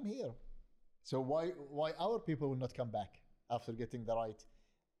will come here. So why our people will not come back after getting the right,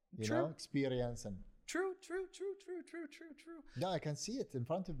 experience and. True. Yeah, I can see it in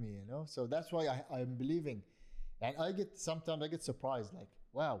front of me. So that's why I'm believing, and sometimes I get surprised. Like,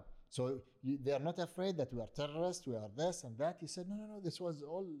 wow. So they are not afraid that we are terrorists, we are this and that. He said, no, this was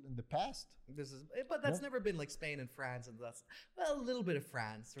all in the past. But that's never been like Spain and France, and that's a little bit of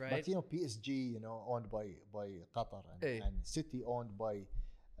France, right? But PSG, owned by Qatar, and City owned by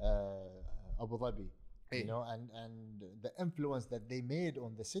Abu Dhabi, and the influence that they made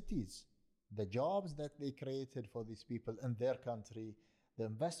on the cities, the jobs that they created for these people in their country, the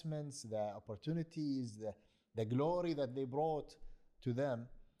investments, the opportunities, the glory that they brought to them.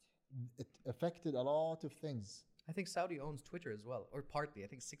 It affected a lot of things. I think Saudi owns Twitter as well, or partly. I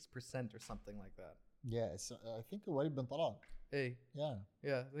think 6% or something like that. Yeah, I think Walid bin Talal. Hey. Yeah.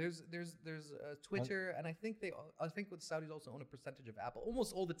 Yeah. There's Twitter, and I think the Saudis also own a percentage of Apple.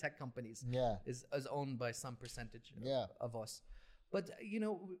 Almost all the tech companies. Yeah. Is owned by some percentage. Of us. But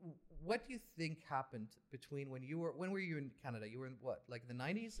what do you think happened between when were you in Canada? You were in what, like the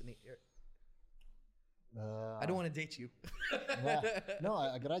 90s? I don't want to date you. No,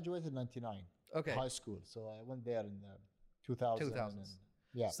 I graduated in 99. Okay. High school. So I went there in 2000. 2000s.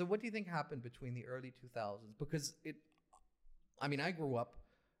 Yeah. So what do you think happened between the early 2000s? Because I grew up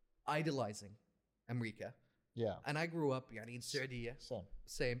idolizing America. Yeah. And I grew up in Saudi.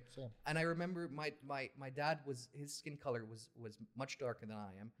 Same. And I remember my dad his skin color was much darker than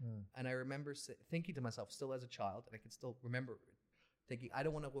I am. And I remember thinking to myself, still as a child, and I can still remember thinking, I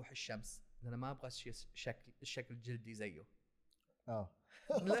don't want to go الشمس. أنا ما أبغى شكل جلدي زيه. Oh.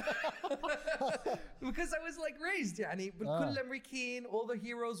 because I was like raised يعني بالكل أمريكيين, all the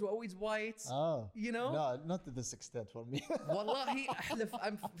heroes were always white. Oh, You know? No, not to this extent for me. Wallahi, أحلف,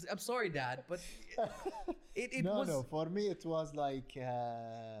 I'm sorry, Dad, but it no, was. no. For me, it was like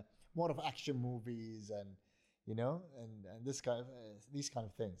more of action movies and and this kind of these kind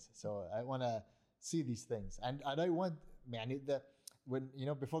of things. So I want to see these things, and I want when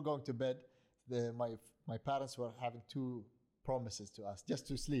before going to bed, my parents were having two promises to us just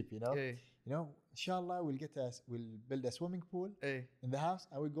to sleep. Hey. Inshallah, we'll build a swimming pool Hey. in the house,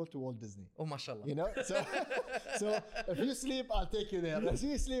 and we go to Walt Disney. Oh, mashallah. So if you sleep, I'll take you there. If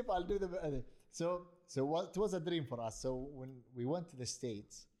you sleep, I'll do the. So what it was a dream for us. So when we went to the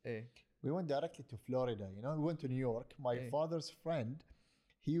States, Hey. we went directly to Florida. We went to New York. My father's friend,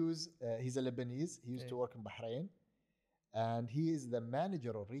 he's a Lebanese. He used to work in Bahrain, and he is the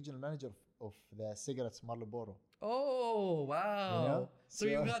manager or regional manager of the cigarettes Marlboro. Oh, wow. So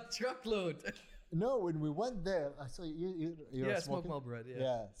you got truckload. No, when we went there, I saw you're Yeah, smoke smoking? Marlboro, yeah.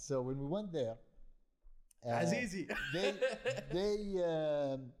 Yeah. So when we went there, Azizi. they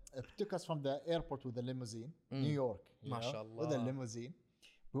took us from the airport with a limousine, New York, MashaAllah. with a limousine.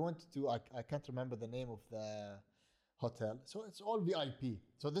 We went to I can't remember the name of the hotel, so it's all VIP.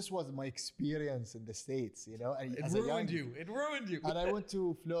 So this was my experience in the States, And It as a ruined young- you. It ruined you. And I went to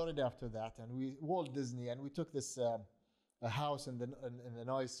Florida after that, and we Walt Disney, and we took this a house in a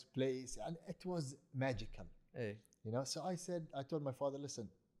nice place, and it was magical, Hey. So I told my father, listen,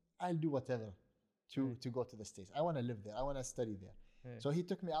 I'll do whatever to go to the States. I want to live there. I want to study there. Hey. So he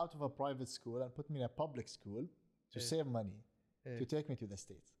took me out of a private school and put me in a public school to save money to take me to the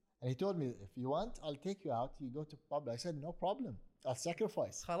States. And he told me, if you want, I'll take you out. You go to public. I said, no problem. I'll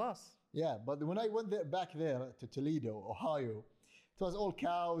sacrifice. خلاص. Yeah, but when I went back there to Toledo, Ohio, it was all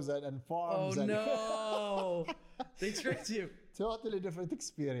cows and farms. Oh, and no. They tricked you. Totally different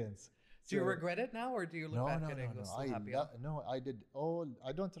experience. Do you So- regret it now, or do you look back at it and go, still happy? I did all.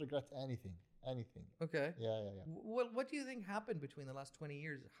 I don't regret anything. Anything. Okay. Yeah. Well, what do you think happened between the last 20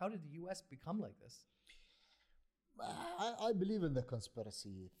 years? How did the U.S. become like this? I believe in the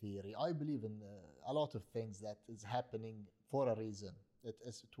conspiracy theory. I believe in a lot of things that is happening for a reason. It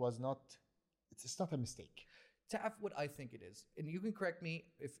was not. It's not a mistake. تعرف what I think it is, and you can correct me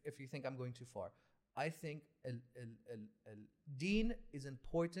if you think I'm going too far. I think الدين is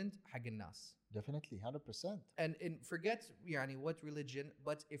important حق الناس. Definitely, 100%. And forget يعني what religion,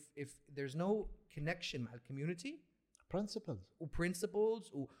 but if there's no connection مع الكوميونتي Principles.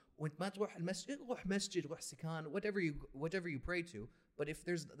 وprinciples وانت ما تروح المسجد روح مسجد روح سكان whatever you pray to, but if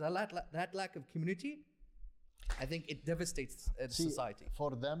there's that lack of community, I think it devastates society.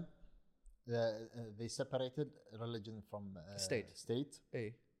 For them, they separated religion from state,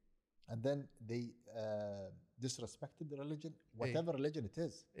 Hey. and then they disrespected the religion, whatever religion it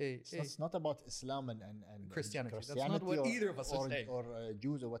is. It's not about Islam and Christianity. That's not what either of us are saying. Or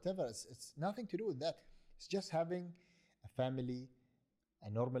Jews or whatever. It's nothing to do with that. It's just having a family, a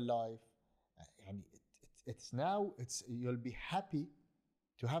normal life, and you'll be happy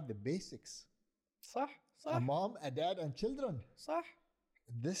to have the basics. صح. A mom, a dad, and children. صح.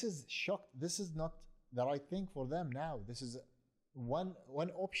 This is shocked. This is not the right thing for them now. This is one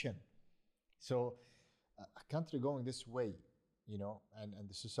option. So a country going this way, and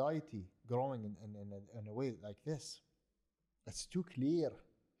the society growing in a way like this, it's too clear.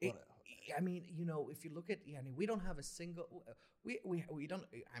 I mean, if you look at, we don't have a single, we don't,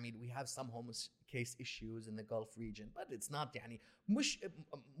 I mean, we have some homeless case issues in the Gulf region, but it's not,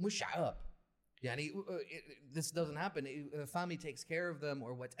 مش عاب. This doesn't happen. A family takes care of them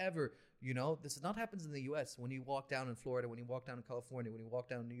or whatever, This is not happens in the US. When you walk down in Florida, when you walk down in California, when you walk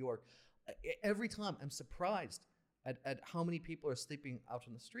down in New York, every time I'm surprised at how many people are sleeping out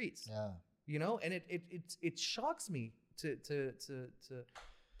on the streets. Yeah. And it shocks me to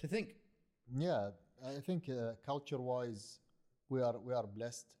think. Yeah, I think culture-wise, we are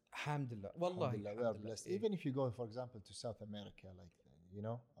blessed. Alhamdulillah. Wallahi. Alhamdulillah, we are blessed. Even if you go, for example, to South America,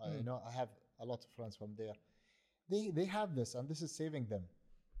 I have a lot of friends from there. They have this, and this is saving them.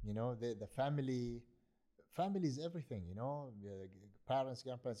 The family is everything. Parents,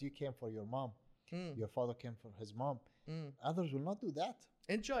 grandparents. You came for your mom. Your father came for his mom. Others will not do that.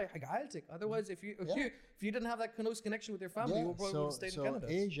 Enjoy حق عائلتك. Otherwise, if you didn't have that close connection with your family, you probably would have stayed in Canada.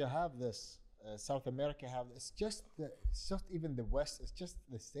 Asia have this. South America have this. It's just even the West. It's just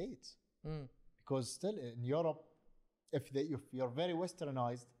the States. Because still in Europe, if you're very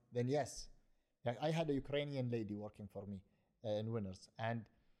westernized, then yes. Like I had a Ukrainian lady working for me in Winners, and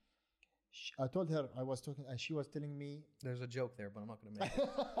I told her I was talking, and she was telling me. There's a joke there, but I'm not going to make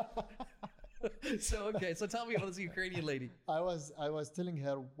it. So okay, so tell me about this Ukrainian lady. I was telling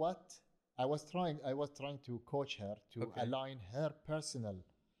her what I was trying to coach her to Okay. align her personal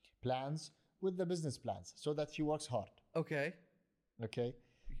plans with the business plans so that she works hard. Okay. Okay.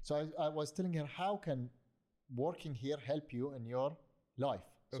 So I was telling her how can working here help you in your life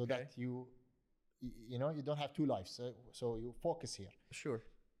so Okay. that you know you don't have two lives. So you focus here Sure.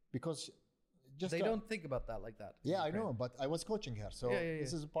 because just They don't think about that like that. yeah, I know, but I was coaching her. So Yeah, yeah,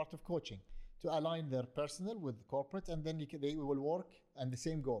 this yeah. is a part of coaching to align their personal with corporate, and then they will work and the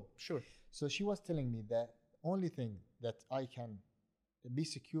same goal. Sure. So she was telling me the only thing that I can be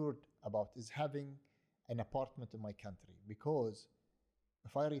secured about is having an apartment in my country, because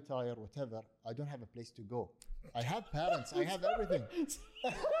if I retire, whatever, I don't have a place to go. I have parents, I have everything.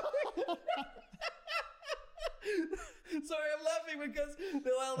 Sorry, I'm laughing because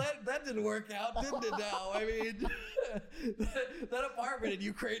well, that didn't work out, didn't it? Now, I mean, that apartment in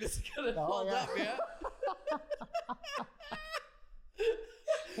Ukraine is gonna Oh, hold yeah. up, yeah.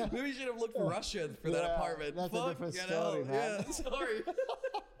 Maybe we should have looked for Russia for that Yeah, apartment. that's a Fuck, different you story, know, man. Yeah, sorry.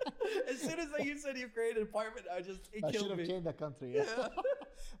 As soon as you said Ukraine apartment, it I should killed have me. changed the country.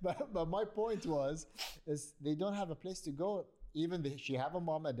 But my point is they don't have a place to go. Even she have a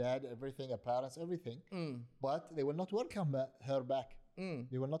mom, a dad, everything, a parents, everything. But they will not welcome her back.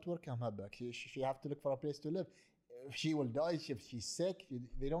 They will not welcome her back. She have to look for a place to live. If she will die, if she's sick,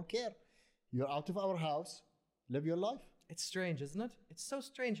 they don't care. You're out of our house. Live your life. It's strange, isn't it? It's so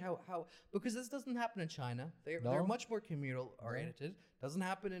strange how because this doesn't happen in China. They're No. much more communal oriented. Doesn't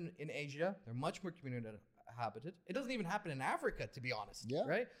happen in Asia. They're much more communal habited. It doesn't even happen in Africa, to be honest. Yeah.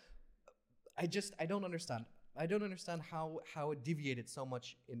 Right? I don't understand. I don't understand how it deviated so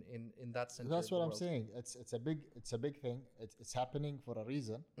much in that sense. That's what I'm saying. It's a big thing. It's happening for a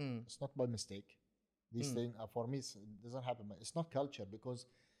reason. It's not by mistake. These things for me it doesn't happen. It's not culture, because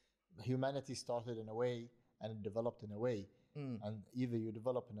humanity started in a way and it developed in a way, and either you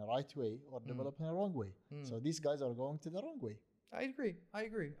develop in a right way or develop in a wrong way. So these guys are going to the wrong way. I agree.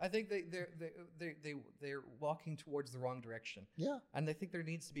 I think they're walking towards the wrong direction. Yeah. And I think there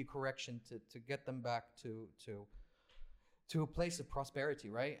needs to be correction to get them back to a place of prosperity,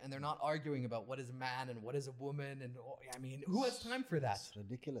 right? And they're not arguing about what is a man and what is a woman, and I mean, who has time for that? It's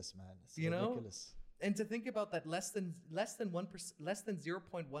ridiculous, man. It's You know? ridiculous. And to think about that, less than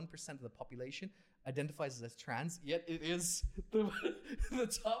 0.1% of the population identifies as trans, yet it is the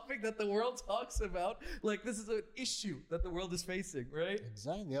topic that the world talks about. Like, this is an issue that the world is facing, right?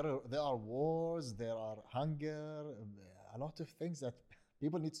 Exactly. There are wars, there are hunger, a lot of things that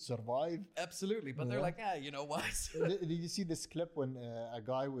people need to survive. Absolutely, but they're Yeah. like, you know what? Did you see this clip when a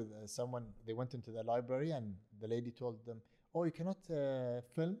guy with someone, they went into the library and the lady told them, oh, you cannot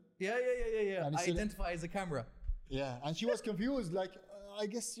film? Yeah. And I it's still- identify as a camera. Yeah. And she was confused, like, I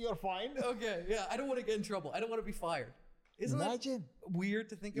guess you're fine. Okay, yeah. I don't want to get in trouble. I don't want to be fired. Isn't Imagine. that weird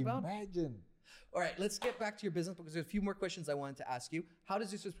to think about? Imagine. All right, let's get back to your business because there's a few more questions I wanted to ask you. How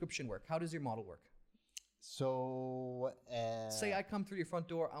does your subscription work? How does your model work? So Say I come through your front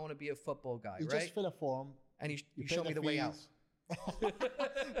door. I want to be a football guy, you right? just fill a form. And you pay show me the way out. fees.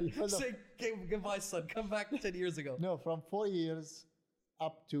 You fill the- Say, goodbye, son. Come back 10 years ago. no, from 4 years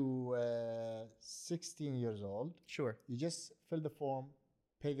up to 16 years old, Sure, you just fill the form,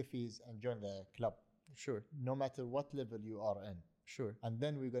 pay the fees, and join the club, sure, no matter what level you are in. sure, And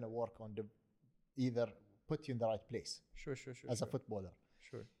then we're going to work on either put you in the right place sure, as a footballer.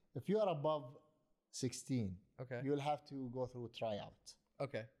 Sure. If you are above 16, Okay. you'll have to go through tryout.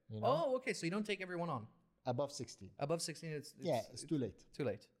 Okay. You know? Oh, okay. So you don't take everyone on. Above 16. Above 16, it's It's too late. Too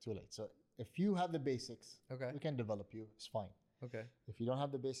late. Too late. So if you have the basics, Okay. we can develop you. It's fine. Okay. If you don't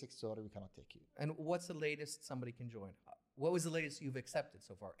have the basics, sorry, we cannot take you. And what's the latest somebody can join? What was the latest you've accepted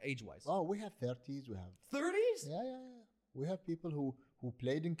so far, age-wise? Oh, we have 30s. We have 30s? yeah. We have people who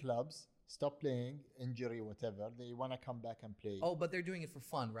played in clubs, stopped playing, injury, whatever. They want to come back and play. Oh, but they're doing it for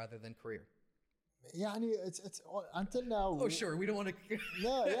fun rather than career. Yeah, it's until now. Oh, sure. We don't want to.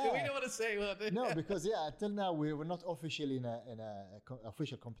 No, we yeah. don't want to say what. No, because until now we were not officially in a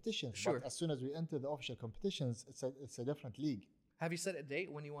official competition. Sure. But as soon as we enter the official competitions, it's a different league. Have you set a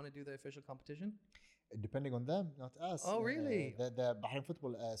date when you want to do the official competition? Depending on them, not us. Oh, really? The Bahrain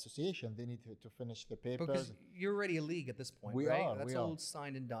Football Association, they need to finish the papers. Because you're already a league at this point, We right? are, That's we all are.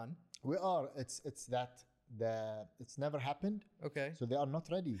 signed and done. We are. It's that it's never happened, Okay. so they are not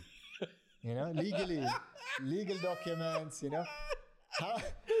ready. You know, legally, legal documents. You know, how,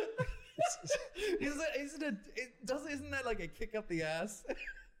 Isn't that like a kick up the ass?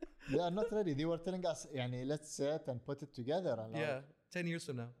 they are not ready. They were telling us, let's sit and put it together. And Yeah. 10 years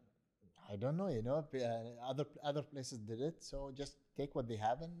from now. I don't know. Other places did it, so just take what they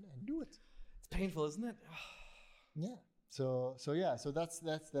have and do it. painful, isn't it? Yeah. So that's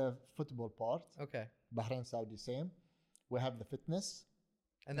the football part. Okay. Bahrain, Saudi, same. We have the fitness.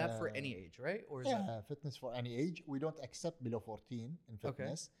 And that for any age, right? Or is Yeah, fitness for any age. We don't accept below 14 in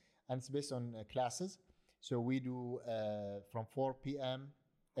fitness, and it's based on classes. So we do from 4 p.m.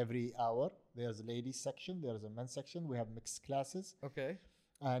 every hour. There's a ladies section, there's a men's section. We have mixed classes, that okay?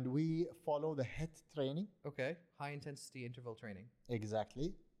 and we follow the HIIT training. Okay. High intensity interval training.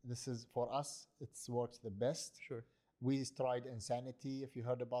 Exactly. This is for us. It works the best. Sure. We tried Insanity. If you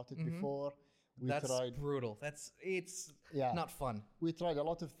heard about it before, we That's tried. brutal. It's Yeah. not fun. We tried a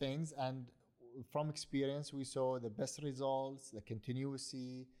lot of things, and from experience, we saw the best results. The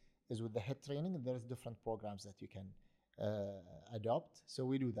continuity is with the head training, and there's different programs that you can adopt. So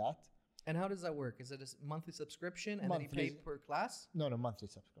we do that. And how does that work? Is it a monthly subscription and then you Monthly. pay per class? No, monthly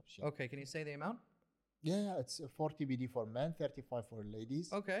subscription. Okay. Can you say the amount? Yeah, it's 40 BD for men, 35 for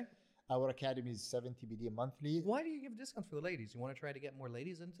ladies. Okay. Our academy is 70 BD monthly. Why do you give discounts for the ladies? You want to try to get more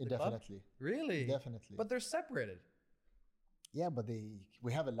ladies into the club? Definitely. Really? Definitely. But they're separated. Yeah, but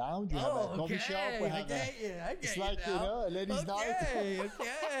we have a lounge, we have a coffee shop, we have it's like, a ladies' night.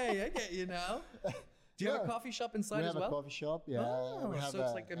 Okay, I get you now. Do you have a coffee shop inside we as well? have a coffee shop, yeah. Oh, we have so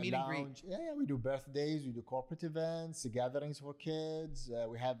it's like a meet and greet. lounge. Yeah, we do birthdays, we do corporate events, gatherings for kids.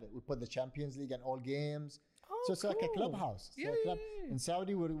 We put the Champions League and all games. Oh, So it's like a cool. clubhouse. It's Yeah, like a club. yeah, yeah. In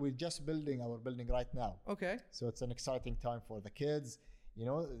Saudi, we're just building our building right now. Okay. So it's an exciting time for the kids. You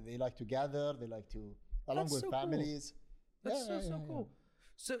know, they like to gather, they like to, along That's with so cool. families. That's Yeah, so yeah, cool.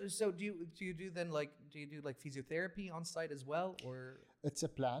 So do you do then like physiotherapy on site as well, or It's a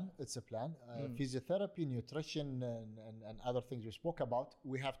plan. Physiotherapy, nutrition, and other things we spoke about.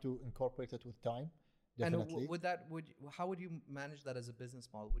 We have to incorporate it with time. Definitely. and how would you manage that as a business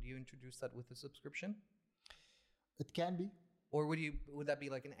model? Would you introduce that with a subscription, It can be. or would that be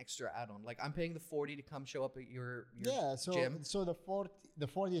like an extra add-on? Like I'm paying the 40 to come show up at your Yeah. So gym. so the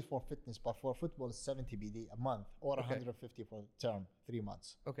 40 is for fitness, but for football is 70 BD a month or Okay. 150 for term, 3 months.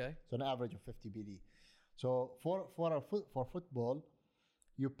 Okay. So an average of 50 BD. So for football,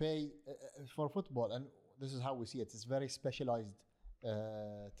 you pay for football, and this is how we see it. It's very specialized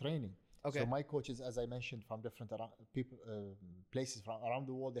training. Okay. So my coaches, as I mentioned, from different places from around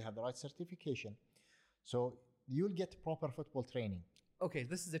the world, they have the right certification. So you'll get proper football training. Okay,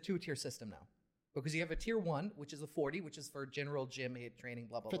 this is a 2-tier system now. Because you have a tier 1, which is a 40, which is for general gym HIIT training,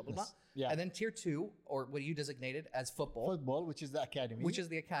 blah, blah, blah, blah, blah. Fitness, yeah. And then tier 2, or what you designated as football, Football, which is the academy. which is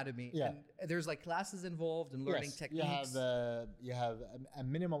the academy. Yeah. And there's like classes involved and learning Yes, techniques. You have a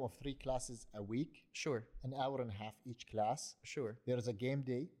minimum of 3 classes a week, Sure, an hour and a half each class. sure, There is a game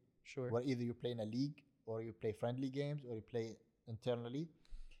day sure. where either you play in a league or you play friendly games or you play internally.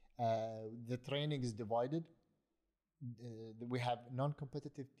 The training is divided. We have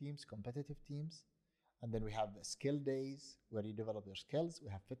non-competitive teams, competitive teams, and then we have skill days where you develop your skills.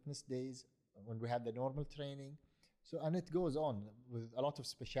 We have fitness days when we have the normal training. So, and it goes on with a lot of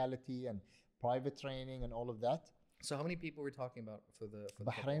specialty and private training and all of that. So how many people we're talking about for the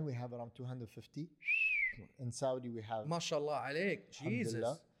Bahrain, we have around 250. In Saudi, we have Mashallah alaik. Jesus.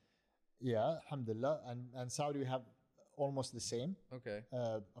 Alhamdulillah. Yeah, alhamdulillah. And Saudi, we have almost the same. Okay.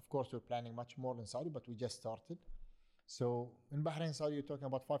 Of course, we're planning much more in Saudi, but we just started. So in Bahrain, Saudi, you're talking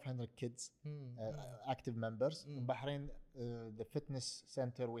about 500 kids, active members. In Bahrain, the fitness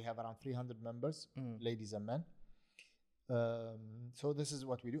center, we have around 300 members, ladies and men. So this is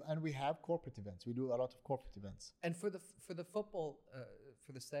what we do, and we have corporate events. We do a lot of corporate events. And for the football,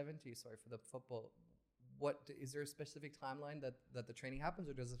 for the 70, sorry, for the football, what is there a specific timeline that the training happens,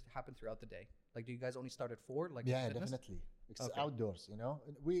 or does it happen throughout the day? Like, do you guys only start at 4? Like, Yeah, fitness? definitely. It's Okay. outdoors, you know.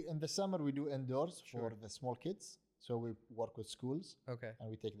 We in the summer we do indoors Sure. for the small kids. So we work with schools Okay. and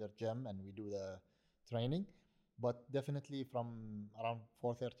we take their gym and we do the training. But definitely from around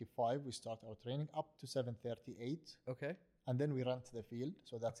 4:35 we start our training up to 7:38, Okay. and then we rent the field.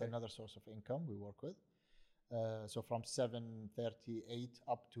 So that's Okay. another source of income we work with. So from 7:38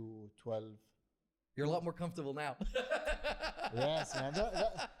 up to 12. You're a lot more comfortable now. Yes, man.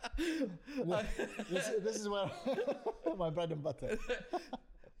 This is where my bread and butter.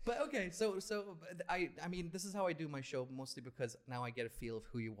 But okay, so I mean, this is how I do my show, mostly because now I get a feel of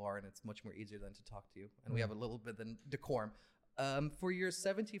who you are, and it's much more easier than to talk to you, and we have a little bit of decorum. For your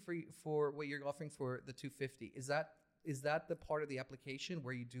 70, for what you're offering for the 250, is that the part of the application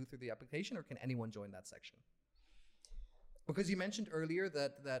where you do through the application, or can anyone join that section? Because you mentioned earlier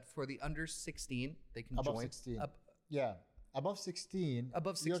that for the under 16 they can Above join 16. Up, Yeah, above 16.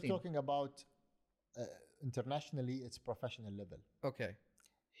 Above 16. You're talking about internationally, it's professional level. okay,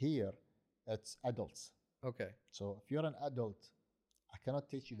 Here, it's adults. okay, So if you're an adult I cannot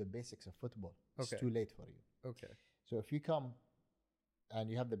teach you the basics of football. It's Okay. too late for you. Okay. So if you come and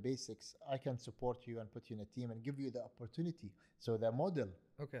you have the basics, I can support you and put you in a team and give you the opportunity. So the model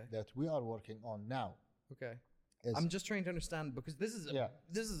Okay. that we are working on now Okay. is I'm just trying to understand because this is Yeah.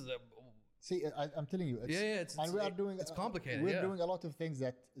 a see, I'm telling you, it's, it's and we are doing it's complicated. We're yeah. doing a lot of things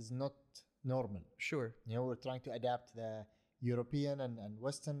that is not normal. Sure. You know, we're trying to adapt the European and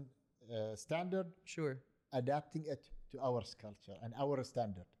Western standard, Sure. adapting it to our culture and our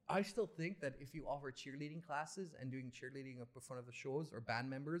standard. I still think that if you offer cheerleading classes and doing cheerleading up in front of the shows or band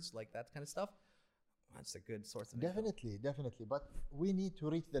members, like that kind of stuff, that's a good source of income. Definitely, definitely. But we need to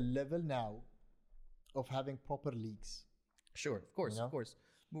reach the level now of having proper leagues Sure, of course, You know? of course.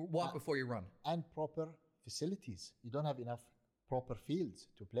 Walk before you run. and proper facilities. You don't have enough proper fields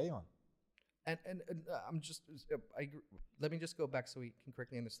to play on. And I'm just let me just go back so we can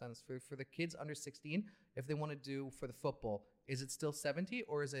correctly understand this. For the kids under 16, if they want to do for the football, is it still 70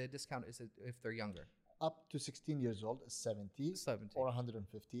 or is it a discount? Is it if they're younger? Up to 16 years old is 70 70. or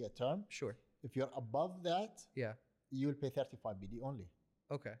 150 a term. Sure. If you're above that, Yeah. you will pay 35 BD only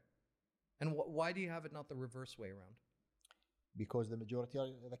Okay. And why do you have it not the reverse way around? because the majority are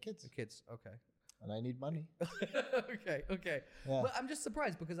the kids The kids. Okay. and I need money. okay. Okay. Yeah. But I'm just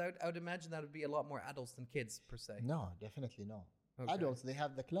surprised because I would imagine that would be a lot more adults than kids per se. No, definitely no. Okay. Adults, they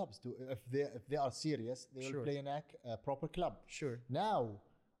have the clubs to if they are serious, they Sure. will play in a proper club. Sure. Now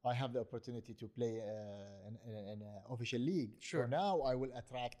I have the opportunity to play in an official league. Sure. So now I will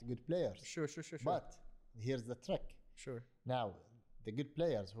attract good players. Sure. But here's the trick. Sure. Now, the good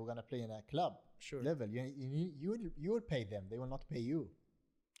players who are gonna play in a club Sure. level, you will pay them. They will not pay you.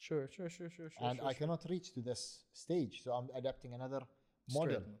 Sure. And I cannot reach to this stage, so I'm adapting another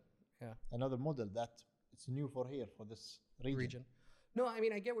model, Yeah. another model that it's new for here for this region. No, I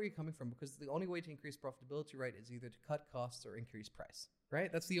mean I get where you're coming from because the only way to increase profitability, right, is either to cut costs or increase price, right?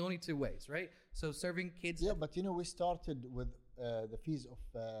 That's the only two ways, right? So serving kids, Yeah, but we started with the fees of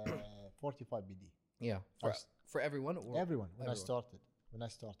 45 BD. yeah, for everyone, or Everyone when I everyone.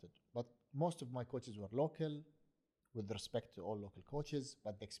 started, but most of my coaches were local, with respect to all local coaches,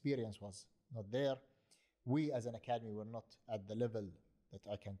 but the experience was not there. We as an academy were not at the level that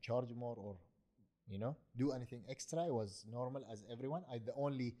I can charge more or do anything extra. It was normal as everyone. The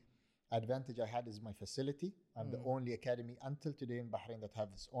only advantage I had is my facility. I'm the only academy until today in Bahrain that have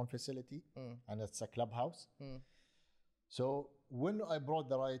its own facility, and it's a clubhouse. So when I brought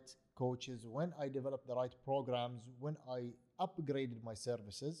the right coaches, when I developed the right programs, when I upgraded my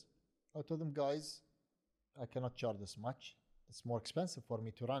services, I told them, guys, I cannot charge this much. It's more expensive for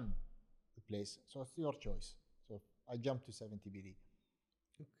me to run the place. So it's your choice. So I jumped to 70 BD.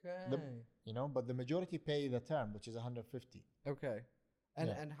 Okay. But the majority pay the term, which is 150. Okay. And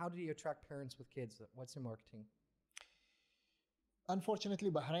Yeah. and how do you attract parents with kids? What's your marketing? Unfortunately,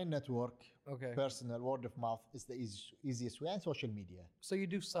 Bahrain network, Okay. personal word of mouth is the easiest way, and social media. So you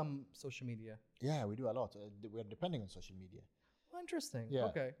do some social media. Yeah, we do a lot. We're depending on social media. Well, interesting. Yeah.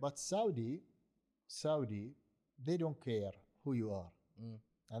 Okay. But Saudi, they don't care who you are,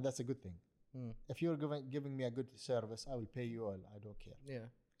 and that's a good thing. If you're giving me a good service, I will pay you all. I don't care. Yeah.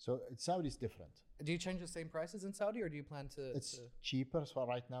 So Saudi is different. Do you change the same prices in Saudi, or do you plan to? It's cheaper for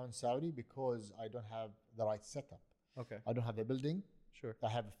right now in Saudi because I don't have the right setup. Okay. I don't have the building. Sure. I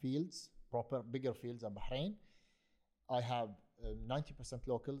have fields, proper bigger fields in Bahrain. I have 90%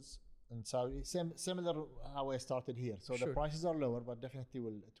 locals in Saudi. Similar how I started here. So Sure. the prices are lower, but definitely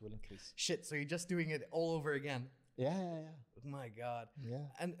it will increase. Shit. So you're just doing it all over again. Yeah. My God. Yeah.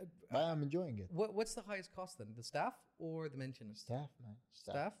 And But I'm enjoying it. what's the highest cost then? The staff or the maintenance? Staff, man.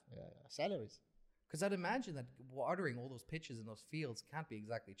 Staff? Yeah. Salaries. Because I'd imagine that watering all those pitches in those fields can't be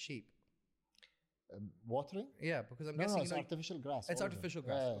exactly cheap. Watering? Yeah, because I'm No, guessing it's artificial grass. it's all of it. artificial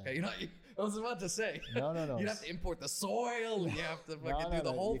grass. Yeah. Okay, I was about to say. No. You'd have to import the soil. You have to fucking do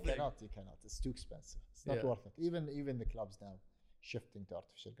the whole you thing. You cannot. It's too expensive. It's not Yeah. worth it. Even the clubs now shifting to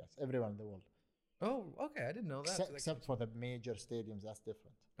artificial grass. Everyone in the world. Oh, okay. I didn't know that. Except for the major stadiums, that's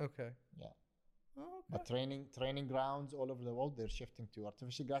different. Okay. Yeah. Oh, okay. But training grounds all over the world, they're shifting to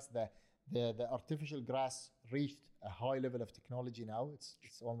artificial grass. The artificial grass reached a high level of technology now.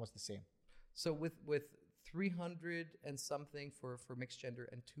 It's almost the same. So with 300 and something for mixed gender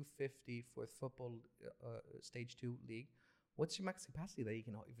and 250 for football stage 2 league, what's your max capacity that you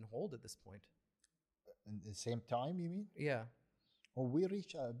can even hold at this point? In the same time, you mean? Yeah. Well, we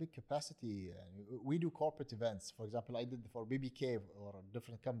reach a big capacity. We do corporate events. For example, I did for BBK or a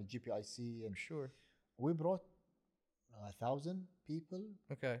different company, GPIC, and Sure. we brought 1,000 people,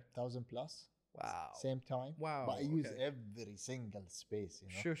 Okay. 1,000 plus. Wow. Same time. Wow, But I use okay. every single space.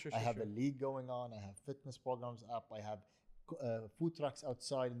 Sure. I have a league going on. I have fitness programs up. I have food trucks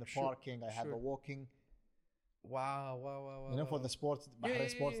outside in the Sure, parking. I have sure. a walking. Wow. You know, for the sports Bahrain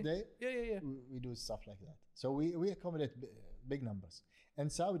Sports Day, Yeah. we do stuff like that. So we accommodate big numbers. In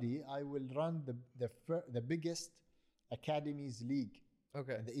Saudi, I will run the biggest academies league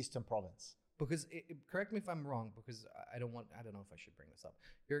Okay. in the Eastern Province. Because correct me if I'm wrong, because I don't know if I should bring this up.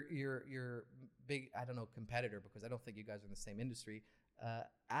 Your big, I don't know, competitor, because I don't think you guys are in the same industry.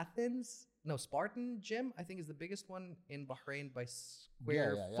 Spartan Gym, I think, is the biggest one in Bahrain by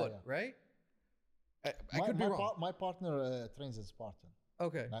square foot, right? I could be wrong. My partner trains in Spartan.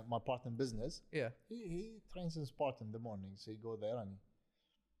 Okay. My partner in business, Yeah. he trains in Spartan in the morning. So you go there and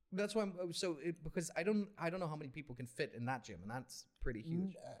That's why because I don't know how many people can fit in that gym, and that's pretty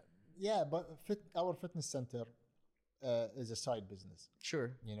huge. yeah, but our fitness center is a side business, Sure.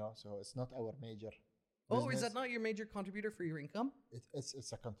 you know, so it's not our major. Oh, is business. that not your major contributor for your income?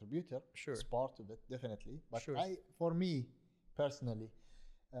 It's a contributor. Sure. It's part of it, definitely. But Sure. for me personally,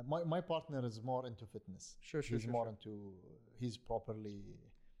 my partner is more into fitness. Sure, He's more into. He loves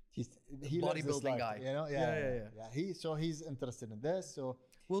this Bodybuilding life, guy. You know, Yeah. He's interested in this. So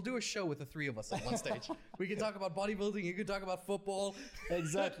We'll do a show with the three of us at one stage. We can talk about bodybuilding. You can talk about football.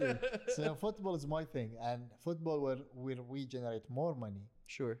 exactly. So football is my thing, and football where we generate more money.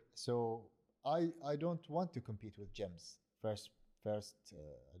 Sure. So I don't want to compete with gyms. First, I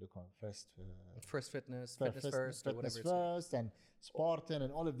do call it First fitness or whatever Fitness it's. First, and Spartan,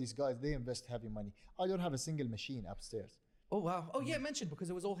 and all of these guys. They invest heavy money. I don't have a single machine upstairs. Oh wow. Oh yeah, mentioned because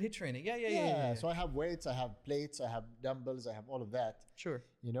it was all hit training. Yeah. So I have weights, I have plates, I have dumbbells, I have all of that. Sure.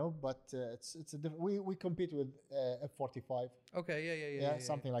 You know, but it's a different. We compete with F45. Okay. Yeah.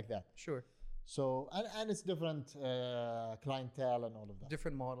 Something like that. Sure. So and it's different clientele and all of that.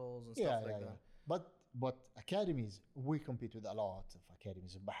 Different models and stuff like that. But academies, we compete with a lot of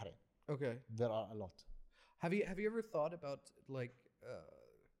academies in Bahrain. Okay. There are a lot. Have you ever thought about like?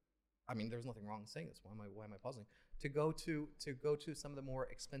 I mean, there's nothing wrong saying this. Why am I pausing? To go to some of the more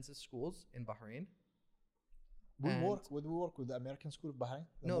expensive schools in Bahrain. Would we work with the American School of Bahrain?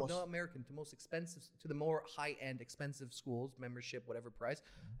 No, not American. To most expensive, to the more high-end, expensive schools, membership, whatever price,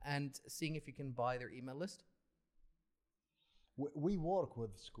 and seeing if you can buy their email list. We work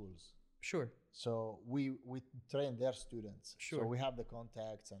with schools, Sure. so we train their students. Sure. So we have the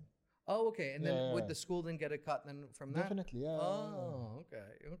contacts and Oh, okay. And then Yeah. would the school then get a cut then from that? definitely, yeah. Oh, okay.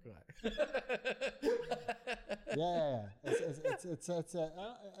 Yeah. It's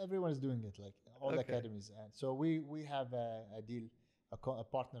everyone is doing it, like all the Okay. academies, and so we have a deal, a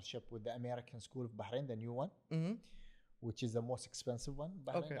partnership with the American School of Bahrain, the new one, Mm-hmm. which is the most expensive one in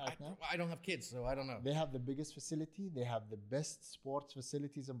Bahrain Okay. right now. I don't have kids, so I don't know. They have the biggest facility. They have the best sports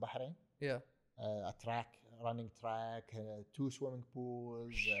facilities in Bahrain. Yeah. A running track, 2 swimming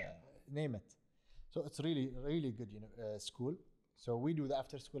pools, name it. So it's really, really good, school. So we do the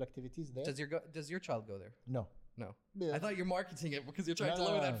after-school activities there. Does your child go there? No. No. Yeah. I thought you're marketing it because you're trying to No,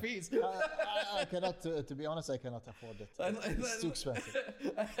 lower no, that no. fees. I cannot, to be honest, I cannot afford it. It's too expensive.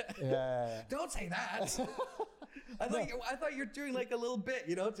 Yeah. Don't say that. I thought you're doing like a little bit,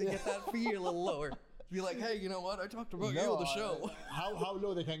 to get that fee a little lower. Be like, hey, you know what? I talked about you on the show. How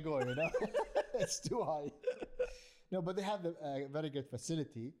low they can go, It's too high. No, but they have a very good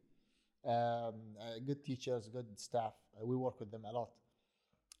facility, good teachers, good staff. We work with them a lot.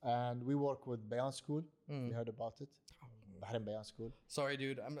 And we work with Bayan School. You heard about it? Bahrain Bayan School. Sorry,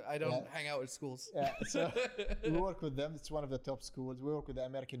 dude. I don't hang out with schools. Yeah, so we work with them. It's one of the top schools. We work with the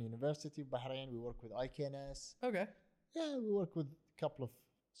American University of Bahrain. We work with IKNS. Okay. Yeah, we work with a couple of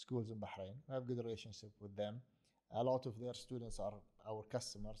schools in Bahrain. We have a good relationship with them. A lot of their students are our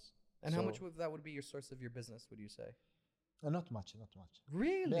customers. And how much of that would be your source of your business, would you say? Not much.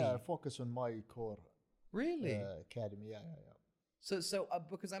 Really? Yeah, I focus on my core Really? academy. Yeah. So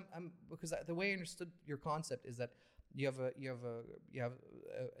because the way I understood your concept is that you have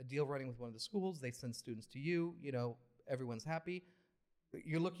a deal running with one of the schools. They send students to you. Everyone's happy.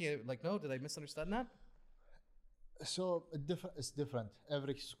 You're looking at it like, no, did I misunderstand that? So it's different.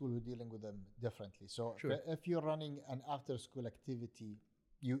 Every school we're dealing with them differently. So Sure. if you're running an after-school activity,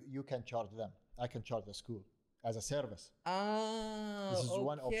 you can charge them. I can charge the school as a service. Ah, This is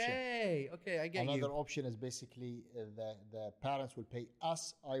one option. Okay, I get Another you. option is basically the parents will pay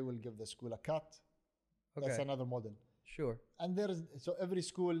us. I will give the school a cut. That's Okay, another model. sure. And so every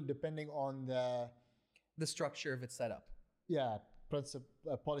school, depending on The structure of its setup.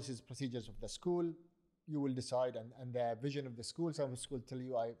 policies, procedures of the school, you will decide, and the vision of the school. Some school tell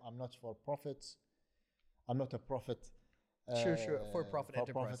you, I'm not for profits. I'm not a profit. Sure. For-profit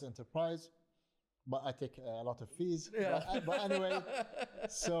enterprise. enterprise. but I take a lot of fees. Yeah. But anyway,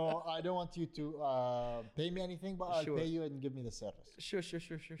 so I don't want you to pay me anything, but I'll Sure. pay you and give me the service. Sure.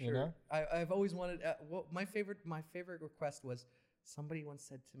 You know? I've always wanted. Well, my favorite request was somebody once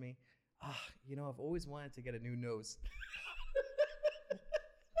said to me, I've always wanted to get a new nose.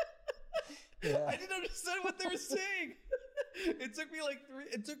 Yeah. I didn't understand what they were saying. It took me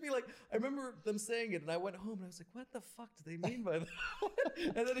like I remember them saying it, and I went home and I was like, "What the fuck do they mean by that?"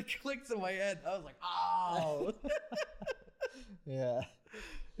 And then it clicked in my head. I was like, "Oh, Yeah.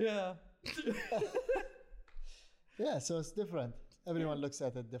 yeah." Yeah, so it's different. Everyone looks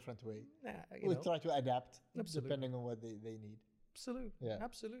at it different way. Nah, We try to adapt Absolutely. depending on what they need. absolutely, Yeah.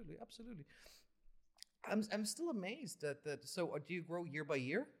 absolutely. I'm still amazed that. So, do you grow year by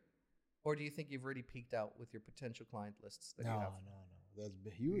year, or do you think you've already peaked out with your potential client lists that you No. have? There's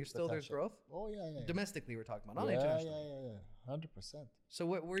huge There's potential. growth. Oh, yeah. Domestically, we're talking about, not Yeah, internationally. 100%. So,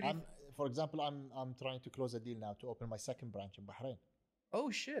 where do you? For example, I'm trying to close a deal now to open my second branch in Bahrain. Oh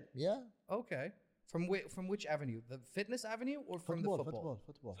shit. Yeah. Okay. From which avenue? The fitness avenue or from the football?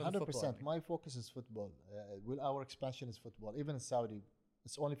 Football. From the 100%. football avenue. My focus is football. Our expansion is football. Even in Saudi,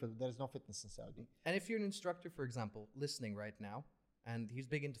 it's only for there is no fitness in Saudi. And if you're an instructor, for example, listening right now, and he's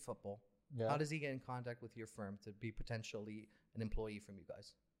big into football, Yeah. how does he get in contact with your firm to be potentially an employee from you guys?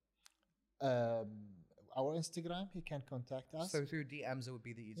 Our Instagram, he can contact us. So through DMs, it would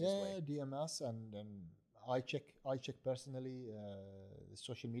be the easiest Yeah, way. DM us and I check personally the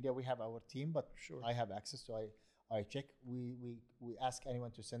social media. We have our team, but Sure. I have access, so I check. We ask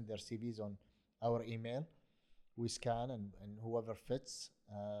anyone to send their CVs on our email. We scan and whoever fits.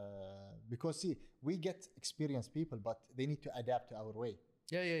 Because see, we get experienced people, but they need to adapt to our way.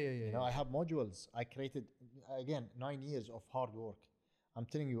 Yeah. You know, I have modules I created, again, 9 years of hard work. I'm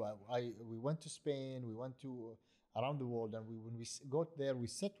telling you, we went to Spain, we went to around the world, and when we go there, we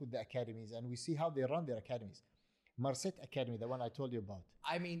sit with the academies and we see how they run their academies. Marset Academy, the one I told you about.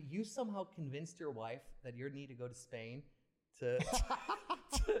 I mean, you somehow convinced your wife that you need to go to Spain to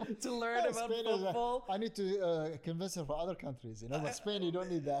to learn about Spain is football. I need to convince her for other countries, you know, but Spain, you don't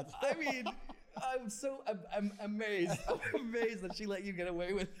need that. I mean, I'm amazed. I'm amazed that she let you get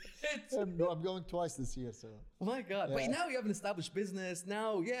away with it. I'm going twice this year, so. My God. But Yeah. now you have an established business.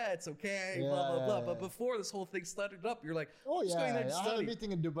 Now, yeah, it's okay, Yeah, blah, blah, blah. yeah, But yeah. before this whole thing started up, you're like, Oh, I'm just going there to I had a study.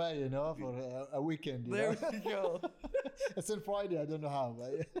 meeting in Dubai, you know, for a weekend. You There know? we go. It's on Friday, I don't know how.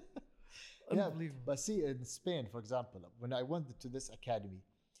 But yeah, Unbelievable. but see, in Spain, for example, when I went to this academy,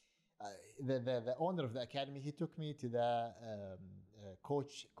 the owner of the academy, he took me to the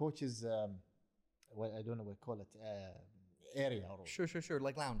coach's, well, I don't know what to call it, area. Or, Sure.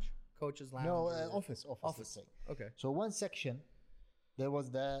 Like lounge. Coach's lounge. no, or- office, let's Office. say. Okay. So one section, there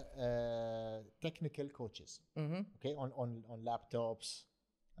was the technical coaches, Mm-hmm. okay, on laptops,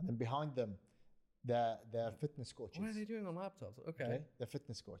 and then behind them, the fitness coaches. What are they doing on laptops? Okay. The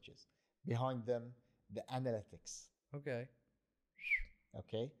fitness coaches. Behind them, the analytics. Okay.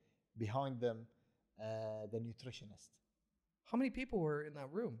 Okay, behind them, the nutritionist. How many people were in that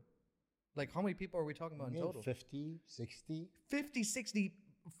room? Like, how many people are we talking about in Yeah, total? 50, 60. 50, 60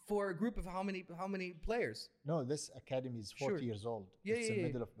 for a group of how many players? No, this academy is 40 Sure. years old. Yeah, it's yeah, in the yeah.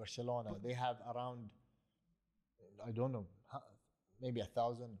 middle of Barcelona. They have around, I don't know, maybe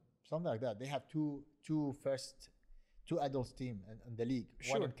 1,000, something like that. They have two adults team in the league.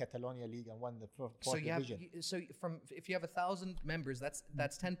 One Sure. in Catalonia league and one in the fourth So you have division. if you have 1,000 members, that's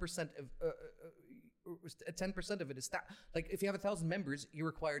 10% of 10% of it is like if you have 1,000 members, you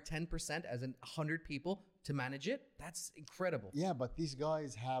require 10% as in 100 people to manage it. That's incredible. Yeah, but these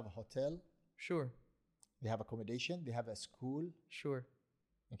guys have a hotel, Sure. they have accommodation, they have a school. Sure.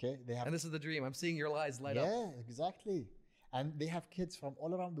 Okay, they have And this is the dream. I'm seeing your eyes light up. yeah, exactly. And they have kids from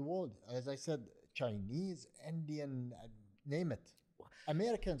all around the world. As I said, Chinese, Indian, name it.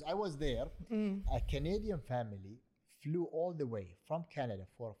 Americans. I was there. Mm. A Canadian family flew all the way from Canada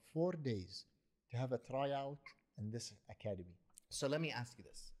for 4 days to have a tryout in this academy. So let me ask you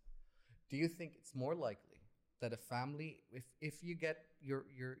this: do you think it's more likely that a family, if you get your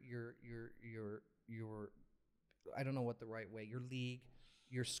I don't know what the right way, your league,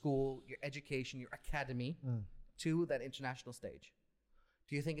 your school, your education, your academy, to that international stage,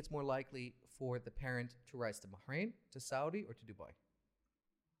 do you think it's more likely for the parent to rise to Bahrain, to Saudi, or to Dubai?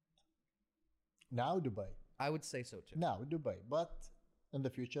 Now Dubai. I would say so too. Now Dubai. But in the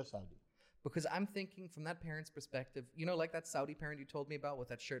future, Saudi. Because I'm thinking from that parent's perspective, you know, like that Saudi parent you told me about with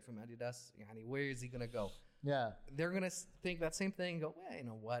that shirt from Adidas, yani, where is he going to go? Yeah. They're going to think that same thing and go, well, you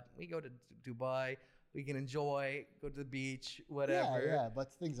know what? We go to Dubai, we can enjoy, go to the beach, whatever. Yeah,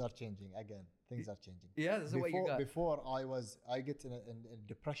 but things are changing again. Things are changing. Yeah, this is what you got. Before I get in a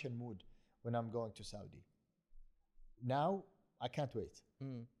depression mood when I'm going to Saudi. Now I can't wait.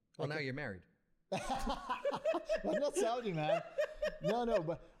 Well, now you're married. But not Saudi, man. No,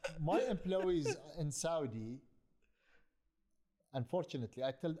 but my employees in Saudi, unfortunately,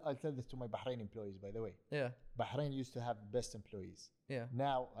 I tell this to my Bahrain employees, by the way. Yeah. Bahrain used to have the best employees. Yeah.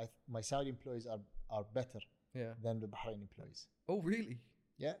 Now my Saudi employees are better Yeah. than the Bahrain employees. Oh, really?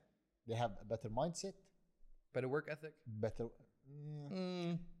 Yeah, they have a better mindset, Better work ethic? better.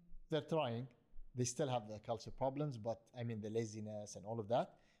 They're trying. They still have the culture problems, but I mean the laziness and all of that.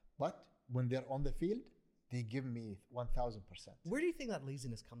 But when they're on the field, they give me 1,000%. Where do you think that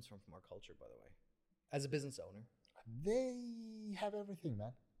laziness comes from our culture, by the way? As a business owner? They have everything,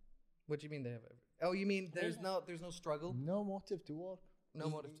 man. What do you mean they have Oh, you mean there's no struggle? No motive to work. No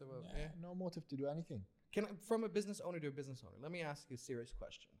motive to work. Yeah. No motive to do anything. From a business owner to a business owner, let me ask you a serious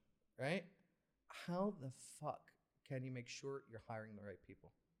question, right? How the fuck can you make sure you're hiring the right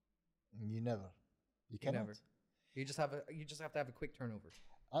people? You never. You cannot. Never. You just have to have a quick turnover.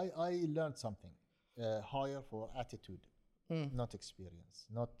 I learned something. Hire for attitude, not experience,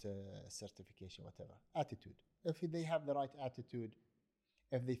 not certification, whatever. Attitude. If they have the right attitude,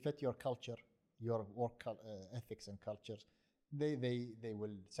 if they fit your culture, your work ethics and cultures, they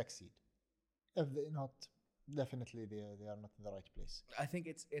will succeed. If they're not, definitely they are not in the right place.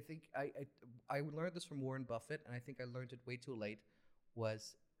 I learned this from Warren Buffett, and I think I learned it way too late.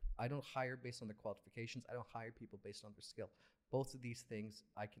 Was I don't hire based on their qualifications. I don't hire people based on their skill. Both of these things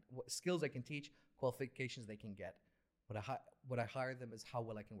skills I can teach, qualifications they can get. What I hire them is how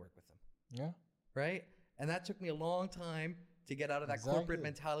well I can work with them. Yeah. Right? And that took me a long time to get out of that corporate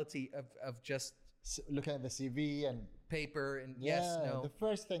mentality of just looking at the CV and paper and yeah, yes, no. The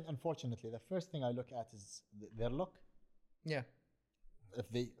first thing I look at is their look. Yeah.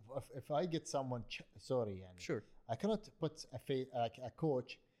 If I get someone, Sure. I cannot put a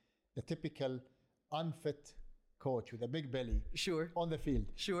coach, the typical unfit coach with a big belly, Sure. on the field.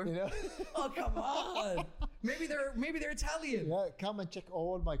 Sure. You know? Oh, come on. Maybe they're Italian. Yeah, come and check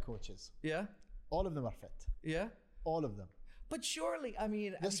all my coaches. Yeah. All of them are fit. Yeah. All of them. But surely, I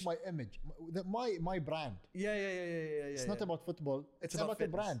mean, That's my image, my brand. Yeah. It's not about football. It's about a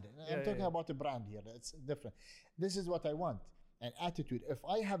fitness. brand. Yeah, I'm talking about a brand here. It's different. This is what I want. An attitude. If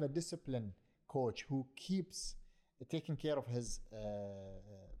I have a disciplined coach who keeps taking care of his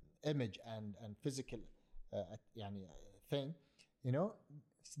image and physical thing,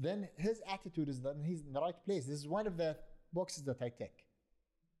 then his attitude is that he's in the right place. This is one of the boxes that I tick.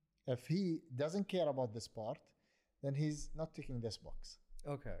 If he doesn't care about this part, then he's not ticking this box.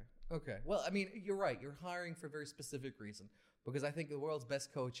 Okay. Well, I mean, you're right. You're hiring for a very specific reason, because I think the world's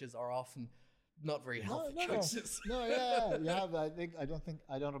best coaches are often not very healthy coaches. No, yeah. You have,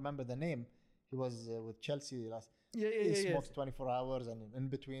 I don't remember the name. He was with Chelsea last. He smokes 24 hours and in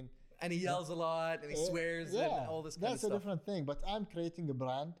between. And he yells a lot and he swears and all this kind of stuff. That's a different thing. But I'm creating a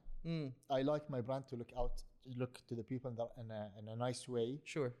brand. I like my brand to look to the people in a nice way.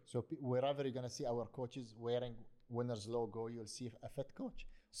 Sure. So wherever you're going to see our coaches wearing Winners logo, you'll see a fit coach.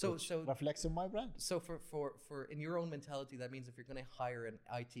 So reflects on my brand. So for in your own mentality, that means if you're going to hire an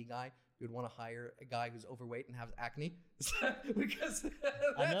IT guy, you'd want to hire a guy who's overweight and has acne, because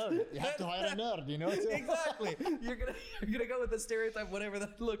a nerd. You have to hire a nerd, Exactly. You're gonna go with the stereotype, whatever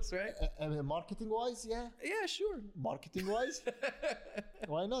that looks, right? Marketing wise, yeah. Yeah, sure. Marketing wise,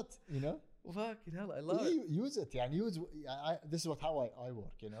 why not? Fucking hell, I love it. Use it, yeah. This is how I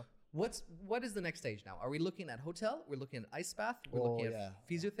work, What is the next stage now? Are we looking at hotel? We're looking at ice bath. We're looking at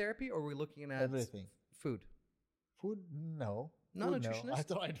physiotherapy, or we're looking at everything. Food. Food, no. Not food, nutritionist. No. I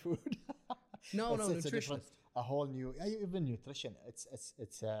tried food. No, it's nutritionist. A whole new, even nutrition.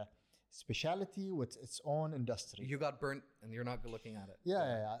 It's a specialty with its own industry. You got burnt, and you're not looking at it.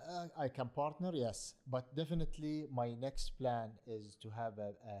 Yeah. I can partner, yes, but definitely my next plan is to have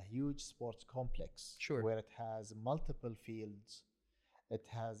a huge sports complex. Sure. Where it has multiple fields. It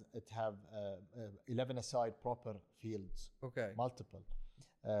have 11 aside proper fields. Okay. Multiple.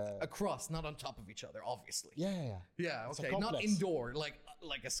 Across, not on top of each other, obviously. Yeah. Yeah, It's okay. a Not complex. indoor,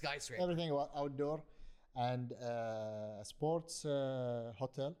 like a skyscraper. Everything outdoor, and a sports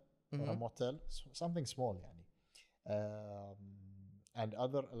hotel or a motel, something small, and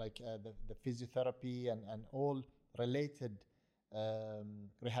other like the physiotherapy and all related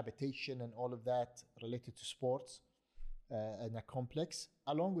rehabilitation and all of that related to sports in a complex,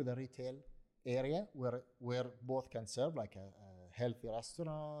 along with a retail area where both can serve, like a healthy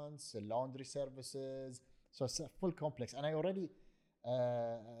restaurants, laundry services. So it's a full complex, and I already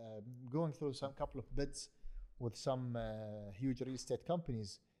going through some couple of bids with some huge real estate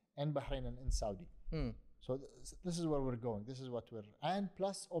companies in Bahrain and in Saudi. So this is where we're going. This is what we're, and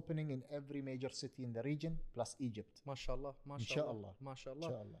plus opening in every major city in the region, plus Egypt. MashaAllah, Inshallah. MashaAllah.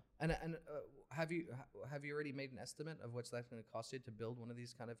 Inshallah. And have you already made an estimate of what's that going to cost you to build one of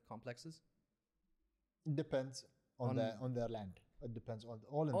these kind of complexes? It depends on their land. It depends on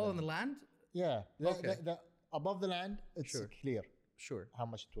all in the land. Yeah. Okay. Above the land, it's Sure. clear Sure. how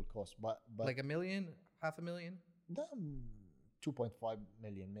much it will cost. But Like $1 million, $500,000, 2.5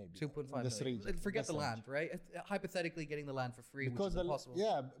 million maybe. 2.5 This million. region. Forget this the range. land, right? Hypothetically, getting the land for free, Because which is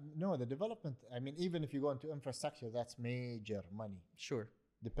impossible. the development. I mean, even if you go into infrastructure, that's major money. Sure.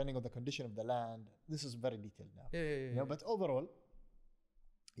 Depending on the condition of the land, this is very detailed now. Yeah. But overall,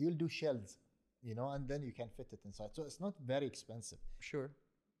 you'll do shells, and then you can fit it inside. So it's not very expensive. Sure.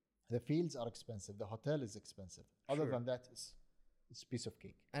 The fields are expensive. The hotel is expensive. Other Sure. than that, it's a piece of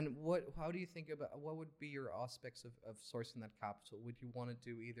cake. And how do you think about what would be your aspects of sourcing that capital? Would you want to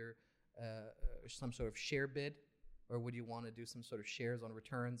do either some sort of share bid, or would you want to do some sort of shares on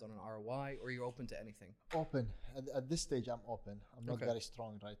returns on an ROI, or are you open to anything? Open. At this stage, I'm open. I'm not Okay. very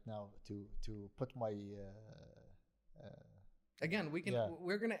strong right now to put my. Again, we can. Yeah.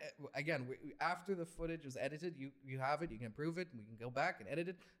 We're gonna. Again, after the footage is edited, you have it. You can approve it. We can go back and edit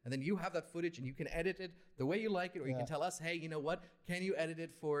it, and then you have that footage, and you can edit it the way you like it, or you can Yeah. tell us, hey, you know what? Can you edit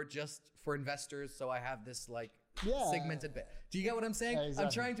it for investors? So I have this Yeah. segmented bit. Do you get what I'm saying? Yeah, exactly.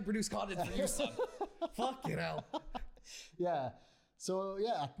 I'm trying to produce content for you, son. Fucking hell. Yeah. So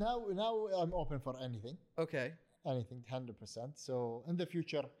now I'm open for anything. Okay. Anything, 100%. So in the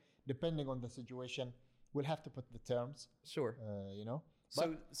future, depending on the situation, we'll have to put the terms. Sure. But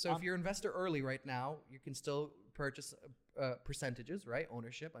So if you're an investor early right now, you can still purchase percentages, right?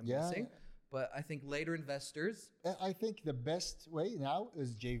 Ownership, I'm guessing. But I think later investors. I think the best way now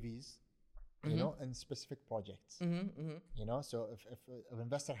is JVs, in specific projects. So if an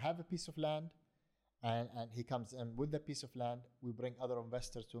investor have a piece of land and he comes in with the piece of land, we bring other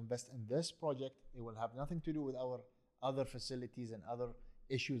investors to invest in this project. It will have nothing to do with our other facilities and other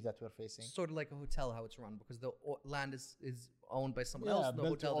issues that we're facing. Sort of like a hotel, how it's run, because the land is owned by someone else. And the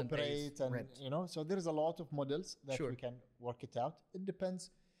built to hotel then pays operate and rent. so there's a lot of models that Sure. we can work it out. It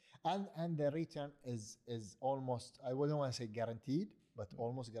depends, and the return is almost, I wouldn't want to say guaranteed, but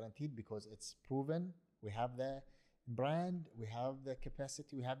almost guaranteed, because it's proven. We have the brand, we have the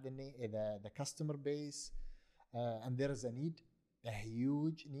capacity, we have the customer base, and there is a need, a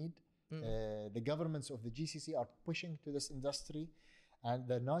huge need. The governments of the GCC are pushing to this industry. And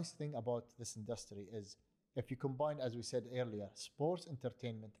the nice thing about this industry is, if you combine, as we said earlier, sports,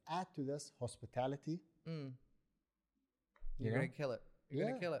 entertainment, add to this hospitality, You're going to kill it. You're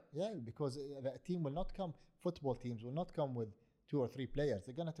going to kill it. Yeah, because the team will not come, football teams will not come with 2 or 3 players.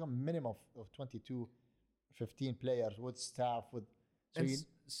 They're going to come minimum of 22, 15 players with staff.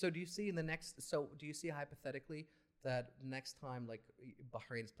 So do you see do you see hypothetically that next time, like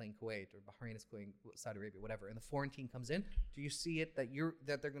Bahrain is playing Kuwait or Bahrain is playing Saudi Arabia, whatever, and the foreign team comes in, do you see it that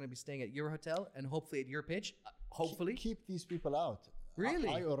they're going to be staying at your hotel and hopefully at your pitch? Hopefully, keep these people out. Really?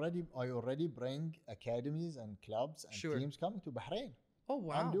 I already bring academies and clubs and Sure. teams coming to Bahrain. Oh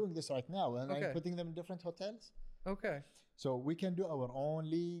wow! I'm doing this right now, and Okay. I'm putting them in different hotels. Okay. So we can do our own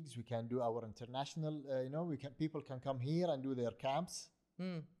leagues. We can do our international. People can come here and do their camps.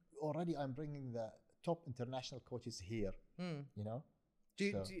 Already, I'm bringing the top international coaches here. Do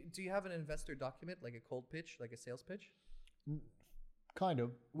you have an investor document, like a cold pitch, like a sales pitch? Kind of.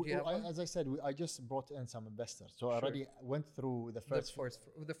 Do you have one? As I said, I just brought in some investors. So I Sure. already went through the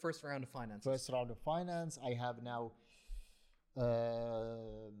The first round of finance. first round of finance. I have now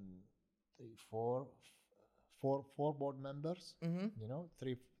 4 board members.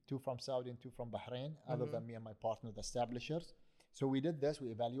 Two from Saudi and 2 from Bahrain, other than me and my partner, the establishers. So we did this. We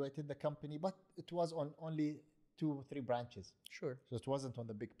evaluated the company, but it was on only 2 or 3 branches. Sure. So it wasn't on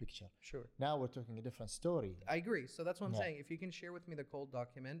the big picture. Sure. Now we're talking a different story. I agree. So that's what I'm Yeah. saying. If you can share with me the cold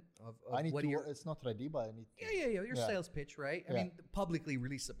document of I need what to. your It's not ready, but I need to. your Yeah. sales pitch, right? I Yeah. mean, publicly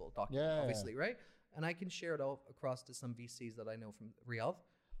releasable document, Yeah. obviously, right? And I can share it all across to some VCs that I know from Riyadh.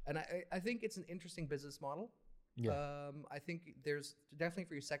 And I think it's an interesting business model. Yeah. I think there's definitely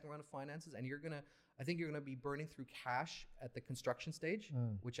for your second round of finances, and I think you're gonna be burning through cash at the construction stage,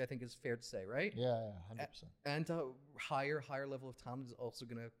 which I think is fair to say, right? Yeah, 100%. And to higher level of talent is also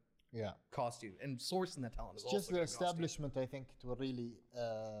gonna Yeah. cost you, and sourcing that talent is It's just also the gonna cost you. establishment, I think, it will really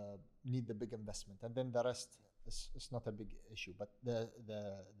need the big investment, and then the rest is not a big issue. But the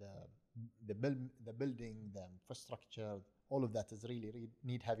building, the infrastructure, all of that is really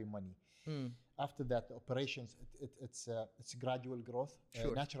need heavy money. After that, the operations, it's gradual growth,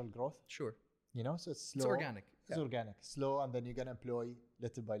 Sure. natural growth. Sure. You know, so it's slow. It's organic. It's organic, slow, and then you're gonna employ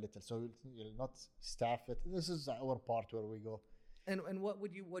little by little. So you'll not staff it. This is our part where we go. And what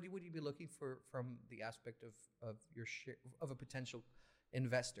would you be looking for from the aspect of your share of a potential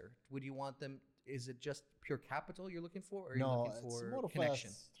investor? Would you want them? Is it just pure capital you're looking for, or are you No, looking for it's more of connection?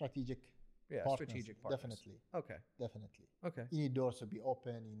 a strategic. Yeah, partners, strategic partners. Definitely, Okay. definitely. Okay. You need doors to be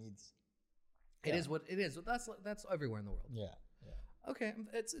open. You need. It is what it is. That's everywhere in the world. Yeah. Okay,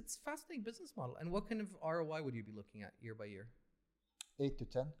 it's fascinating business model. And what kind of ROI would you be looking at year by year? 8 to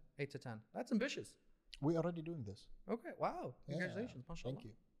 10. 8 to 10. That's ambitious. We're already doing this. Okay. Wow. Yeah. Congratulations. Mashallah.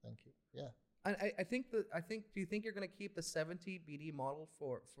 Thank you. Yeah. And I think do you think you're going to keep the 70 BD model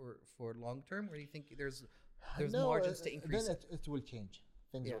for long term, or do you think there's No, margins to increase then it? it will change.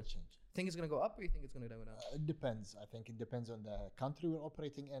 Things Yeah. will change. Think it's going to go up, or you think it's going to go down? It depends. I think it depends on the country we're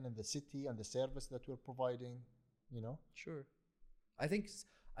operating in, and the city, and the service that we're providing. You know. Sure. I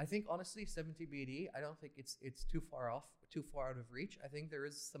think honestly, 70 BD. I don't think it's too far off, too far out of reach. I think there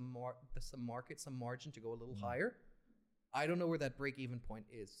is some margin to go a little higher. I don't know where that break even point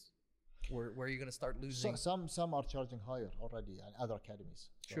is, where you're going to start losing. Some are charging higher already, and other academies.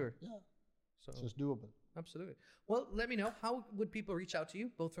 So, Sure. Yeah. So So it's doable. absolutely. Well, let me know, how would people reach out to you,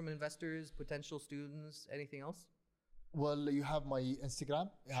 both from investors, potential students, anything else? Well, you have my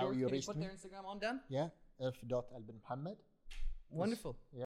Instagram. How Sure. you Can you reached put me? their Instagram on, Dan? Yeah. F.Albin Muhammad. Wonderful.